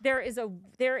there is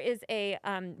a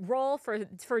role for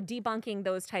debunking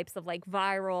those types of like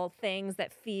viral things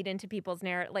that feed into people's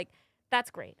narrative. Like,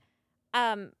 that's great.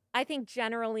 I think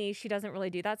generally she doesn't really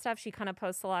do that stuff. She kind of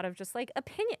posts a lot of just like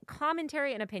opinion,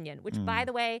 commentary and opinion, which by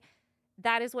the way,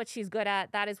 that is what she's good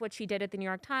at. That is what she did at the New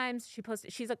York Times.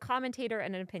 She's a commentator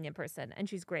and an opinion person, and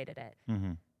she's great at it.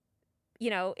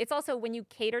 It's also when you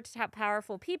cater to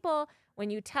powerful people, when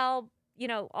you tell,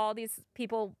 all these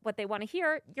people what they want to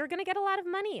hear, you're going to get a lot of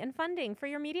money and funding for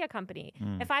your media company.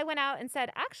 If I went out and said,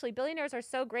 actually, billionaires are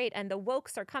so great and the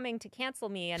wokes are coming to cancel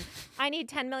me and I need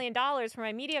 $10 million for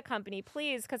my media company,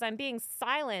 please, because I'm being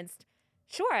silenced.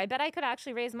 Sure, I bet I could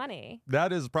actually raise money.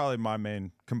 That is probably my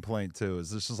main complaint, too, is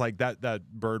this is like that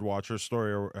bird watcher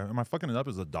story. Or am I fucking it up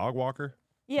as a dog walker?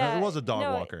 Yeah. No, it was a dog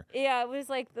walker. Yeah, it was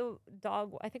like the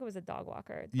dog. I think it was a dog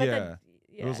walker. But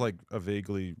it was like a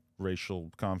vaguely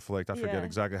racial conflict. I forget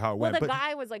exactly how it went. Well, the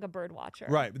guy was like a bird watcher.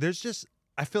 Right.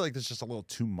 I feel like there's just a little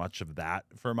too much of that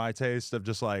for my taste, of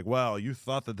just like, well, you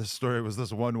thought that this story was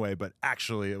this one way, but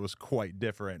actually it was quite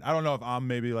different. I don't know if I'm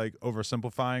maybe like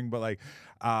oversimplifying, but like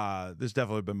there's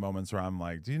definitely been moments where I'm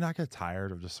like, do you not get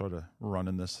tired of just sort of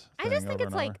running this thing? I just think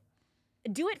it's like,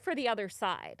 do it for the other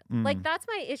side. Like, that's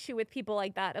my issue with people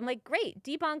like that. I'm like, great,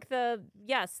 debunk the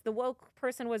woke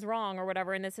person was wrong or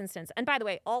whatever in this instance. And by the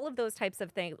way, all of those types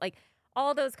of things, like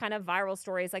all those kind of viral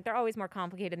stories, like they're always more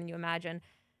complicated than you imagine.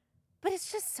 But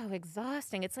it's just so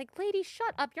exhausting. It's like, lady,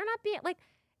 shut up. You're not being like,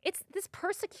 it's this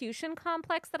persecution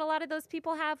complex that a lot of those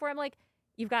people have where I'm like,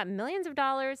 you've got millions of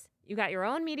dollars, you got your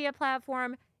own media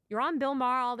platform, you're on Bill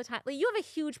Maher all the time. Like, you have a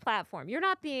huge platform. You're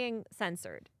not being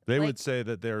censored. They would say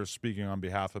that they're speaking on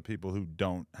behalf of people who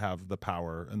don't have the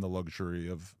power and the luxury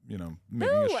of, making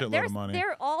a shitload of money.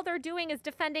 All they're doing is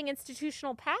defending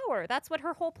institutional power. That's what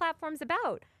her whole platform's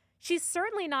about. She's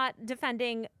certainly not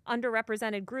defending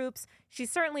underrepresented groups.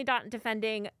 She's certainly not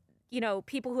defending,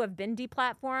 people who have been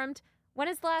deplatformed. When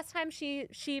is the last time she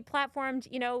platformed,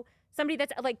 somebody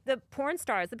that's like the porn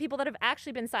stars, the people that have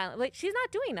actually been silent? Like, she's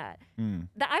not doing that.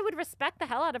 I would respect the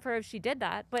hell out of her if she did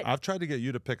that. But I've tried to get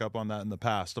you to pick up on that in the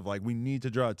past of like, we need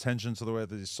to draw attention to the way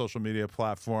that these social media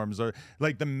platforms are.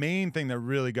 Like, the main thing that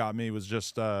really got me was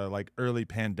just like early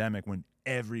pandemic when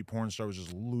every porn star was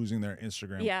just losing their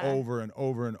Instagram over and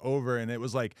over and over. And it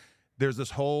was like, there's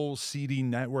this whole seedy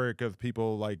network of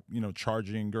people like,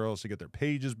 charging girls to get their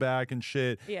pages back and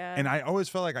shit. Yeah. And I always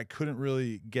felt like I couldn't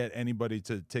really get anybody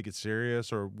to take it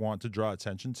serious or want to draw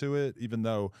attention to it, even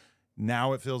though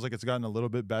now it feels like it's gotten a little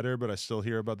bit better, but I still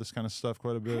hear about this kind of stuff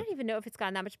quite a bit. I don't even know if it's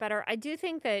gotten that much better. I do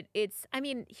think that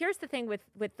here's the thing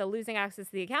with the losing access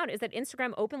to the account is that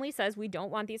Instagram openly says we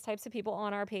don't want these types of people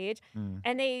on our page,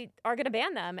 and they are going to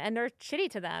ban them, and they're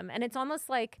shitty to them. And it's almost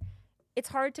like, it's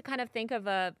hard to kind of think of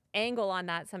a angle on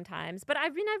that sometimes. But I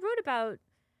wrote about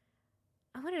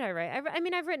what did I write? I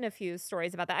mean, I've written a few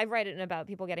stories about that. I've written about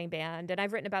people getting banned, and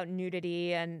I've written about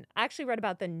nudity, and I actually wrote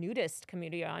about the nudist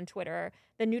community on Twitter,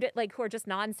 like who are just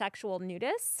non-sexual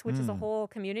nudists, which is a whole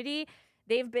community.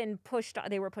 They were pushed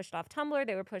off Tumblr,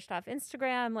 they were pushed off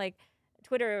Instagram. Like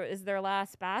Twitter is their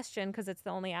last bastion because it's the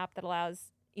only app that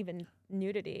allows even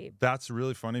nudity. That's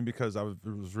really funny because I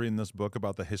was reading this book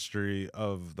about the history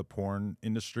of the porn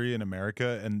industry in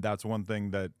America, and that's one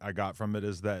thing that I got from it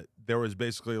is that there was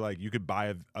basically like you could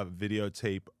buy a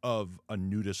videotape of a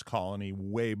nudist colony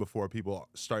way before people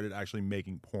started actually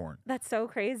making porn. That's so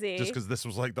crazy. Just because this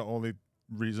was like the only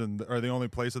reason or the only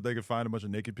place that they could find a bunch of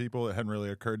naked people. It hadn't really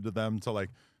occurred to them to like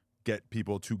get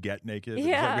people to get naked.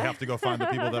 Yeah. Like we have to go find the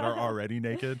people that are already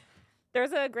naked.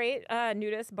 There's a great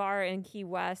nudist bar in Key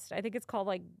West. I think it's called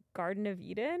like Garden of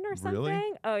Eden or something.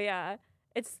 Really? Oh yeah.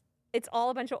 It's all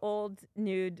a bunch of old,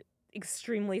 nude,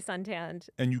 extremely suntanned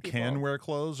And you people. can wear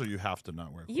clothes or you have to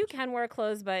not wear clothes? You can wear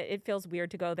clothes, but it feels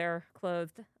weird to go there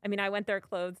clothed. I mean, I went there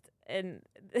clothed in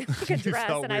like a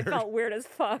dress and I felt weird as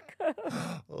fuck.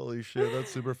 Holy shit,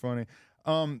 that's super funny.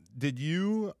 Did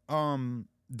you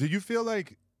feel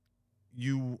like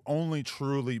you only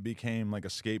truly became like a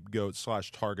scapegoat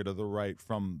 / target of the right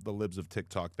from the Libs of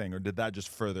TikTok thing, or did that just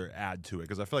further add to it?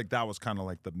 Because I feel like that was kind of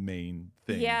like the main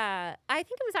thing. Yeah, I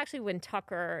think it was actually when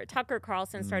Tucker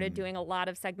Carlson started doing a lot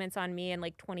of segments on me in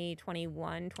like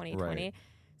 2021, 2020. Right.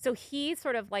 So he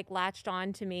sort of like latched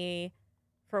on to me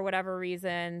for whatever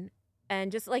reason.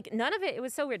 And just like none of it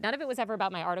was so weird. None of it was ever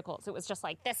about my articles. It was just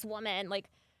like this woman, like,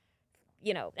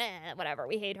 you know, whatever,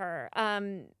 we hate her.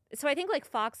 So I think like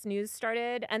Fox News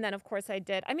started, and then of course I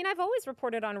did. I mean, I've always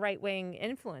reported on right-wing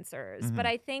influencers, but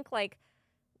I think like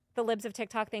the Libs of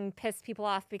TikTok thing pissed people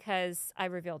off because I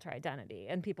revealed her identity,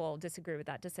 and people disagree with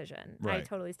that decision. Right. I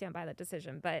totally stand by that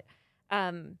decision, but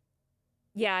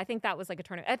yeah, I think that was like a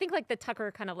turn. I think like the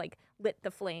Tucker kind of like lit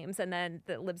the flames, and then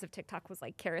the Libs of TikTok was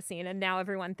like kerosene, and now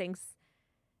everyone thinks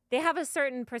they have a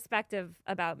certain perspective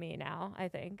about me now, I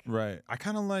think. Right. I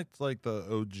kind of liked like the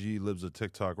OG Libs of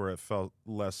TikTok where it felt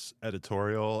less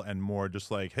editorial and more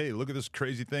just like, hey, look at this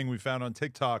crazy thing we found on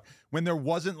TikTok. When there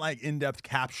wasn't like in-depth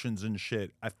captions and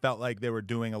shit, I felt like they were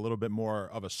doing a little bit more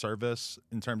of a service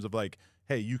in terms of like,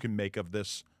 hey, you can make of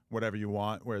this whatever you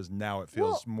want, whereas now it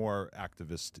feels more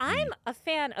activist. I'm a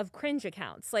fan of cringe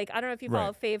accounts. Like, I don't know if you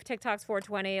follow Fave TikToks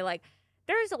 420, like,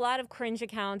 there's a lot of cringe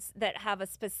accounts that have a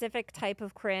specific type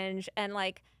of cringe, and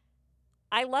like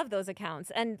I love those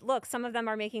accounts. And look, some of them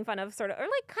are making fun of sort of, or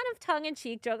like kind of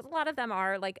tongue-in-cheek jokes. A lot of them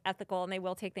are like ethical, and they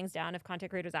will take things down if content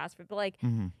creators ask for it. But like,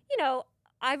 you know,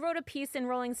 I wrote a piece in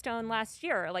Rolling Stone last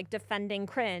year, like defending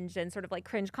cringe and sort of like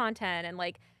cringe content, and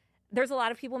like there's a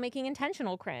lot of people making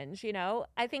intentional cringe. You know,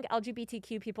 I think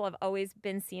LGBTQ people have always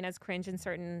been seen as cringe in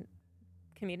certain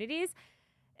communities.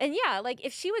 And yeah, like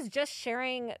if she was just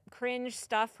sharing cringe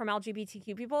stuff from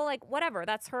LGBTQ people, like whatever,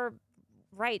 that's her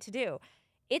right to do.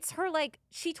 It's her, like,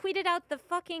 she tweeted out the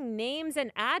fucking names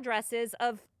and addresses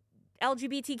of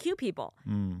LGBTQ people.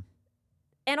 And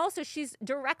also she's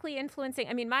directly influencing,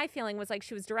 I mean, my feeling was like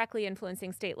she was directly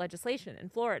influencing state legislation in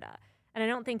Florida. And I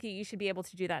don't think that you should be able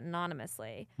to do that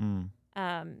anonymously. And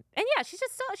yeah, she's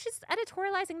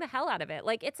editorializing the hell out of it.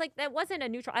 Like, it's like, that wasn't a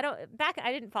neutral,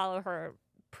 I didn't follow her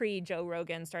pre-Joe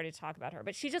Rogan started to talk about her,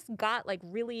 but she just got like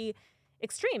really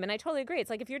extreme. And I totally agree. It's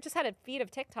like if you just had a feed of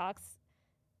TikToks,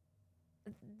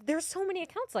 there's so many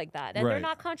accounts like that, and they're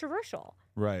not controversial.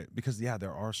 Right. Because yeah,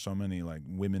 there are so many like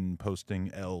women posting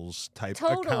L's type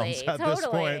accounts at this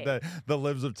point that the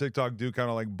Libs of TikTok do kind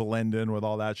of like blend in with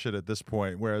all that shit at this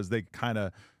point, whereas they kind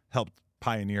of helped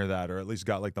pioneer that, or at least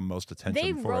got like the most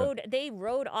attention They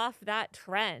rode off that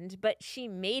trend, but she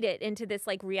made it into this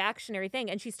like reactionary thing,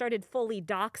 and she started fully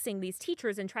doxing these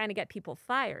teachers and trying to get people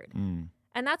fired. And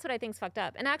that's what I think's fucked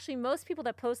up. And actually, most people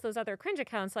that post those other cringe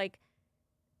accounts, like,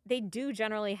 they do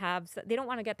generally they don't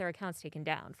want to get their accounts taken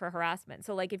down for harassment.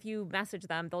 So like if you message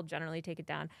them, they'll generally take it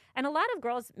down. And a lot of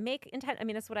girls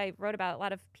that's what I wrote about. A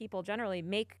lot of people generally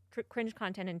make cringe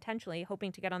content intentionally,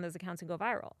 hoping to get on those accounts and go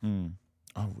viral.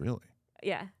 Oh, really?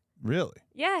 Yeah. Really?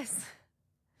 Yes.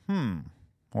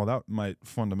 Well, that might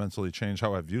fundamentally change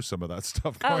how I view some of that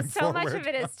stuff going forward. Much of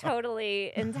it is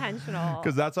totally intentional.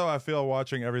 Because that's how I feel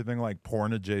watching everything like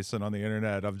porn adjacent on the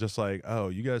internet. I'm just like, oh,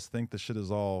 you guys think this shit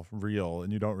is all real,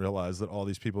 and you don't realize that all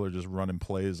these people are just running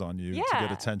plays on you to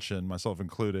get attention, myself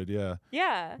included. Yeah.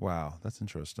 Yeah. Wow, that's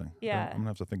interesting. Yeah. I'm going to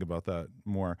have to think about that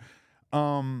more.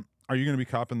 Are you going to be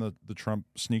copping the Trump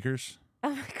sneakers?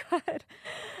 Oh, my God.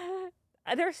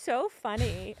 They're so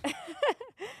funny.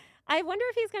 I wonder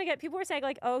if he's going to people were saying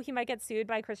like, oh, he might get sued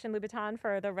by Christian Louboutin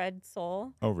for the red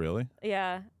sole. Oh, really?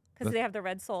 Yeah. because they have the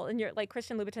red sole. And you're like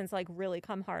Christian Louboutins like really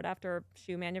come hard after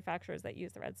shoe manufacturers that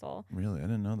use the red sole. Really? I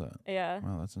didn't know that. Yeah.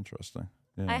 Wow, that's interesting.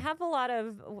 Yeah. I have a lot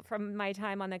of, from my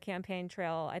time on the campaign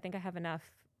trail, I think I have enough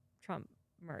Trump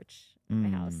merch in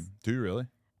my house. Do you really?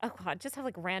 Oh, God, just have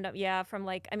like random, from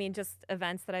like, just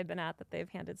events that I've been at that they've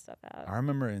handed stuff out. I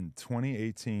remember in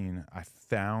 2018, I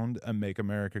found a Make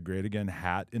America Great Again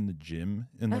hat in the gym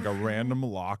in like a random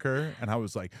locker. And I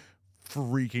was like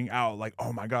freaking out, like,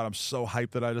 oh my God, I'm so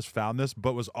hyped that I just found this,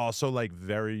 but was also like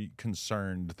very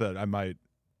concerned that I might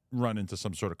run into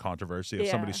some sort of controversy if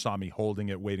somebody saw me holding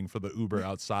it waiting for the Uber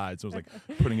outside. So I was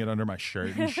like putting it under my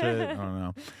shirt and shit. I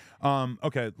don't know.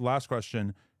 Okay, last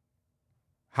question.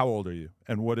 How old are you?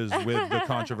 And what is with the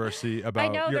controversy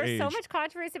about your age? I know, there's so much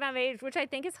controversy about my age, which I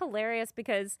think is hilarious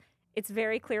because it's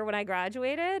very clear when I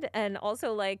graduated. And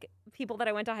also, like, people that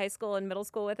I went to high school and middle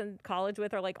school with and college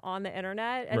with are, like, on the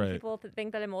internet. And people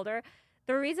think that I'm older.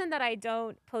 The reason that I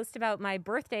don't post about my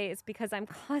birthday is because I'm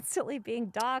constantly being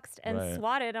doxxed and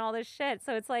swatted and all this shit.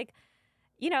 So it's like,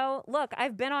 look,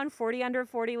 I've been on 40 under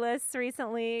 40 lists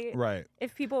recently. Right.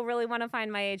 If people really want to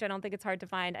find my age, I don't think it's hard to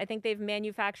find. I think they've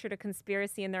manufactured a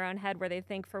conspiracy in their own head where they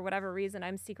think for whatever reason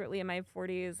I'm secretly in my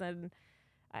 40s and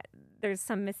there's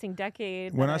some missing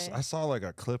decade. When I saw like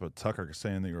a clip of Tucker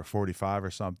saying that you were 45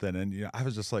 or something, and I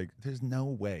was just like, there's no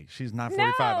way. She's not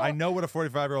 45. No. I know what a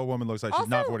 45-year-old woman looks like. She's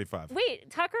not 45.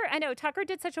 Wait, Tucker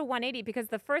did such a 180 because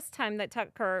the first time that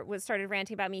Tucker started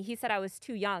ranting about me, he said I was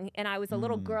too young and I was a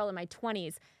little girl in my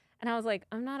 20s. And I was like,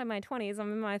 I'm not in my 20s,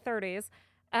 I'm in my 30s.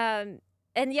 And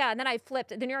then I flipped.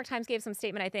 The New York Times gave some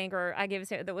statement, I think, or I gave a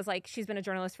statement that was like, she's been a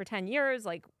journalist for 10 years.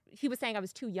 Like, he was saying I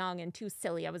was too young and too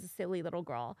silly. I was a silly little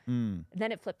girl. And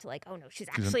then it flipped to like, oh no, she's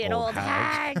actually an old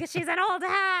hag. She's an old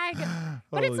hag.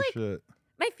 But it's like, shit.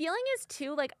 My feeling is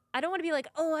too, like, I don't want to be like,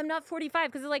 oh, I'm not 45.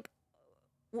 Because it's like,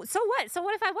 so what? So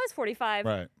what if I was 45?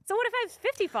 Right. So what if I was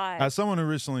 55? As someone who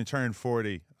recently turned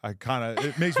 40,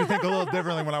 it makes me think a little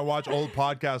differently when I watch old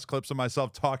podcast clips of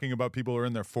myself talking about people who are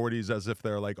in their 40s as if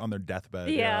they're like on their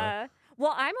deathbed. Yeah.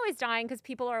 Well, I'm always dying because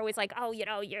people are always like, oh,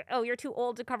 you're too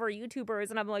old to cover YouTubers.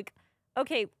 And I'm like,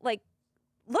 okay, like,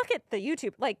 look at the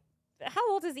YouTube. Like,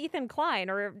 how old is Ethan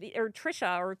Klein or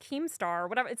Trisha or Keemstar or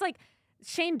whatever? It's like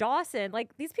Shane Dawson.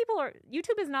 Like, these people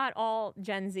YouTube is not all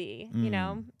Gen Z, you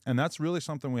know? And that's really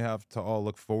something we have to all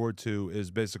look forward to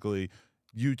is basically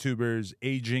YouTubers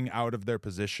aging out of their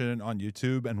position on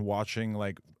YouTube and watching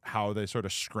like how they sort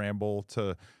of scramble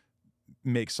to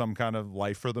make some kind of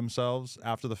life for themselves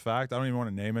after the fact. I don't even want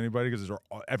to name anybody because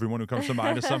everyone who comes to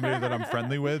mind is somebody that I'm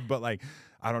friendly with, but like,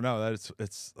 I don't know, that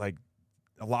it's like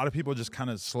a lot of people just kind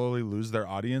of slowly lose their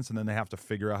audience and then they have to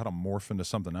figure out how to morph into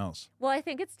something else. Well, I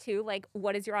think it's too, like,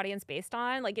 what is your audience based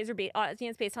on? Like, is your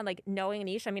audience based on, like, knowing a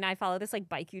niche? I mean, I follow this, like,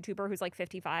 bike YouTuber who's, like,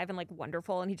 55 and, like,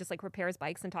 wonderful, and he just, like, repairs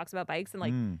bikes and talks about bikes, and,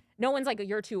 like, no one's like,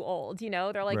 you're too old, you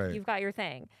know? They're like, you've got your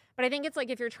thing. But I think it's,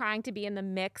 like, if you're trying to be in the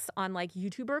mix on, like,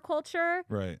 YouTuber culture.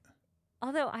 Right.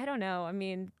 Although, I don't know. I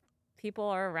mean, people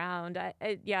are around.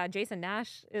 Jason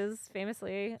Nash is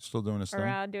famously still doing his thing.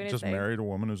 Around doing his just thing. married a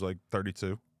woman who's, like,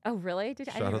 32. Oh, really?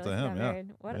 Shout out to him, yeah.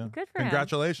 Good for him.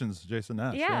 Congratulations, Jason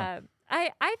Nash. Yeah. I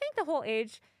think the whole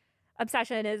age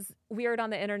obsession is weird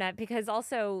on the internet because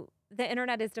also the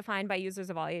internet is defined by users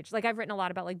of all age. Like, I've written a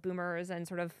lot about, like, boomers and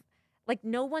sort of, like,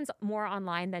 no one's more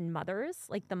online than mothers.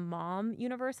 Like, the mom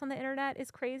universe on the internet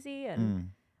is crazy and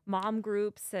mom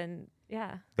groups and,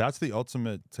 yeah. That's the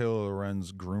ultimate Taylor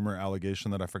Lorenz groomer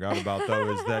allegation that I forgot about, though,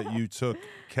 is that you took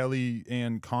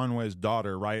Kellyanne Conway's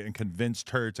daughter, right, and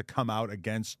convinced her to come out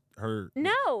against her.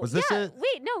 No. Was this it?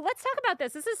 Wait, no, let's talk about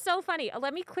this. This is so funny.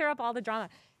 Let me clear up all the drama.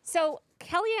 So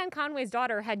Kellyanne Conway's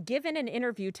daughter had given an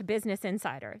interview to Business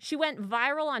Insider. She went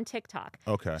viral on TikTok.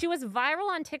 Okay. She was viral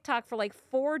on TikTok for like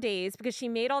 4 days because she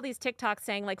made all these TikToks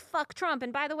saying like, fuck Trump.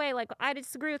 And by the way, like, I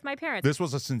disagree with my parents. This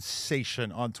was a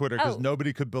sensation on Twitter because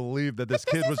nobody could believe that this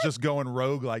kid was just going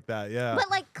rogue like that. Yeah. But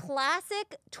like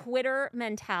classic Twitter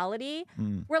mentality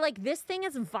where like this thing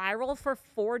is viral for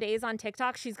 4 days on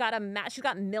TikTok. She's got she's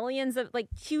got millions of like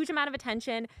huge amount of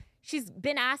attention. She's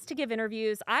been asked to give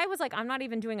interviews. I was like, I'm not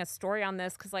even doing a story on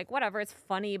this because, like, whatever, it's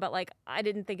funny, but, like, I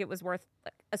didn't think it was worth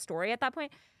a story at that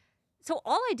point. So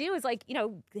all I do is, like, you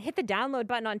know, hit the download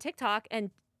button on TikTok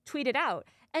and tweet it out.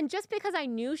 And just because I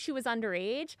knew she was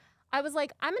underage, I was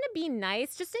like, I'm going to be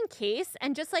nice just in case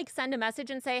and just, like, send a message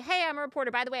and say, hey, I'm a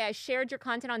reporter. By the way, I shared your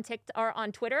content on TikTok or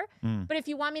on Twitter. But if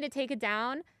you want me to take it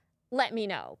down, let me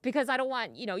know because I don't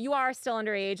want, you know, you are still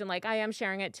underage and, like, I am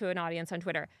sharing it to an audience on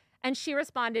Twitter. And she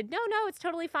responded, no, it's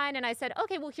totally fine. And I said,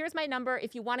 okay, well, here's my number.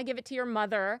 If you want to give it to your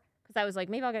mother, because I was like,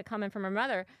 maybe I'll get comment from her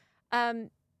mother.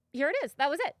 Here it is. That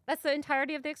was it. That's the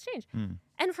entirety of the exchange.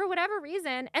 And for whatever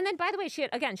reason, and then, by the way, she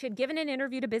had given an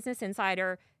interview to Business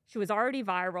Insider. She was already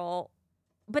viral.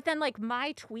 But then, like,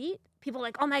 my tweet, people are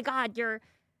like, oh, my God, you're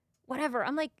whatever.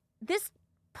 I'm like, this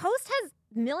post has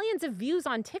millions of views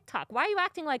on TikTok. Why are you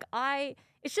acting like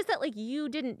it's just that, like, you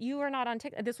were not on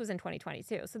TikTok. This was in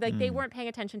 2022. So, like, they weren't paying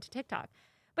attention to TikTok.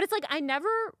 But it's like, I never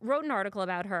wrote an article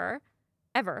about her,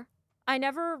 ever. I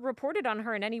never reported on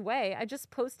her in any way. I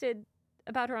just posted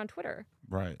about her on Twitter.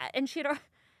 Right. And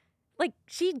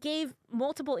she gave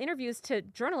multiple interviews to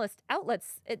journalist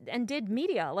outlets and did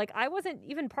media. Like, I wasn't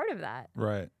even part of that.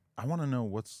 Right. I want to know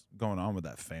what's going on with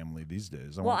that family these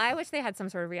days. I wish they had some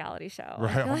sort of reality show.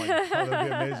 Right. Oh my God, that'd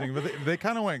be amazing. But they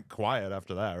kind of went quiet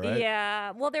after that, right?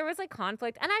 Yeah. Well, there was like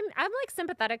conflict, and I'm like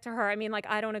sympathetic to her. I mean, like,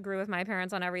 I don't agree with my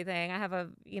parents on everything. I have a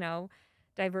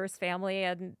diverse family,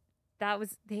 and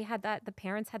the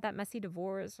parents had that messy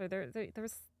divorce, or there's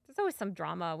always some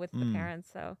drama with the parents.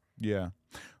 So yeah.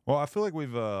 Well, I feel like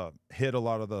we've hit a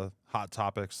lot of the hot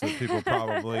topics that people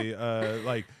probably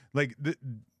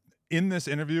in this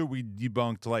interview, we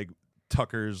debunked like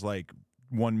Tucker's like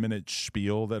 1 minute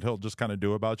spiel that he'll just kind of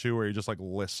do about you, where he just like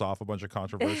lists off a bunch of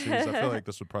controversies. I feel like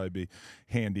this would probably be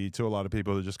handy to a lot of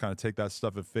people to just kind of take that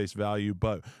stuff at face value.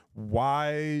 But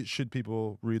why should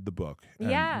people read the book?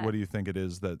 And what do you think it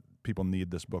is that people need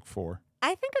this book for?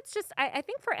 I think it's just, I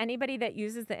think for anybody that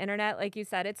uses the internet, like you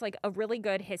said, it's like a really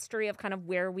good history of kind of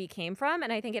where we came from.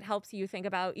 And I think it helps you think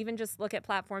about, even just look at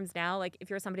platforms now. Like, if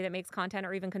you're somebody that makes content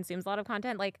or even consumes a lot of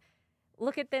content, like,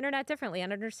 look at the internet differently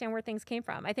and understand where things came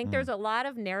from. I think there's a lot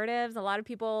of narratives. A lot of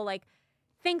people like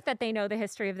think that they know the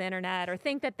history of the internet, or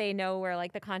think that they know where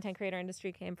like the content creator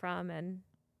industry came from. And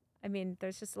I mean,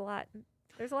 there's a lot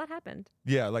happened.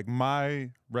 Yeah. Like, my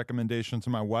recommendation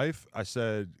to my wife, I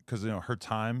said, because, her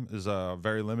time is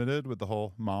very limited with the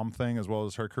whole mom thing as well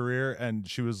as her career. And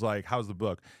she was like, how's the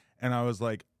book? And I was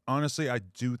like, honestly, I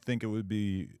do think it would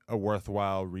be a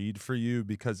worthwhile read for you,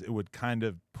 because it would kind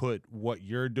of put what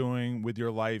you're doing with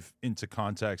your life into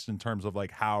context in terms of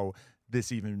like how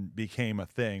this even became a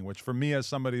thing, which for me, as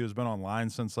somebody who's been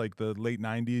online since like the late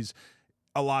 90s,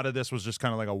 a lot of this was just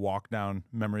kind of like a walk down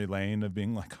memory lane of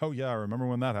being like, oh yeah, I remember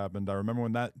when that happened. I remember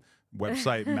when that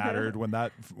website mattered,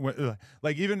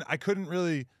 like, even I couldn't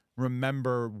really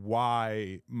remember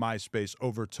why MySpace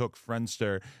overtook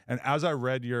Friendster. And as I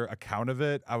read your account of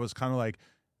it, I was kind of like,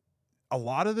 a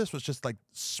lot of this was just like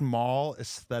small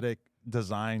aesthetic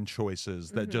design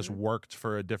choices that just worked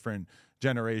for a different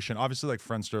generation. Obviously, like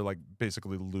Friendster, like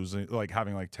basically losing, like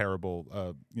having like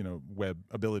terrible, web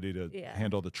ability to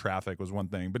handle the traffic was one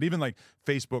thing. But even like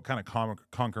Facebook kind of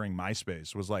conquering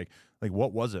MySpace was like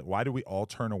what was it? Why did we all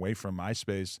turn away from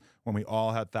MySpace when we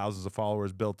all had thousands of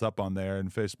followers built up on there, and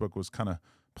Facebook was kind of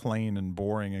plain and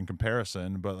boring in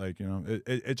comparison? But like,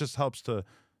 it just helps to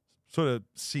sort of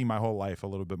see my whole life a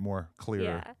little bit more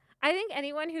clearer. Yeah, I think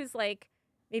anyone who's like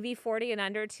maybe 40 and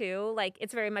under too, like,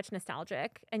 it's very much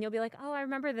nostalgic, and you'll be like, oh, I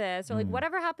remember this, or like,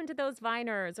 whatever happened to those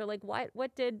Viners, or like,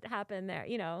 what did happen there,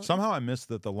 Somehow I missed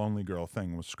that the Lonely Girl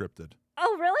thing was scripted.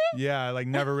 Oh, really? Yeah, I like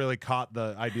never really caught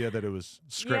the idea that it was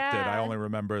scripted. I only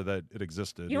remember that it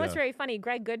existed. You know what's very funny?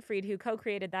 Greg Goodfried, who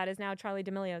co-created that, is now Charlie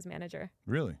D'Amelio's manager.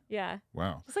 Really? Yeah.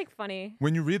 Wow. Just like funny.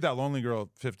 When you read that Lonely Girl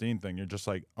 15 thing, you're just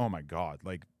like, oh my God,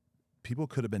 like, people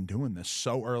could have been doing this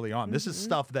so early on. This is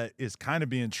stuff that is kind of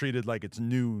being treated like it's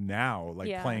new now,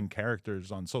 like playing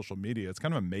characters on social media. It's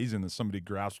kind of amazing that somebody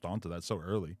grasped onto that so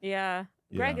early. Yeah.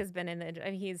 Greg has been in the, I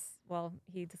mean,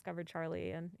 he discovered Charlie,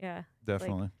 and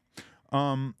Definitely.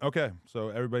 Okay, so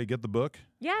everybody get the book.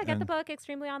 Yeah, get the book,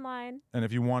 extremely online. And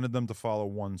if you wanted them to follow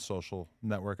one social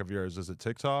network of yours, is it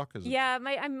TikTok?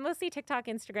 I'm mostly TikTok,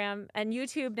 Instagram, and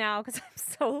YouTube now, because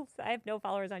I have no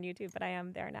followers on YouTube, but I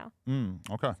am there now.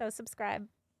 Okay. So subscribe.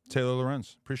 Taylor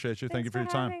Lorenz, appreciate you. Thank you for your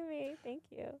time. Thanks for having me. Thank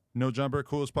you. No Jumper,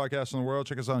 coolest podcast in the world.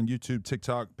 Check us out on YouTube,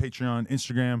 TikTok, Patreon,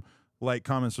 Instagram. Like,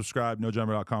 comment, subscribe.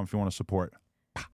 NoJumper.com if you want to support.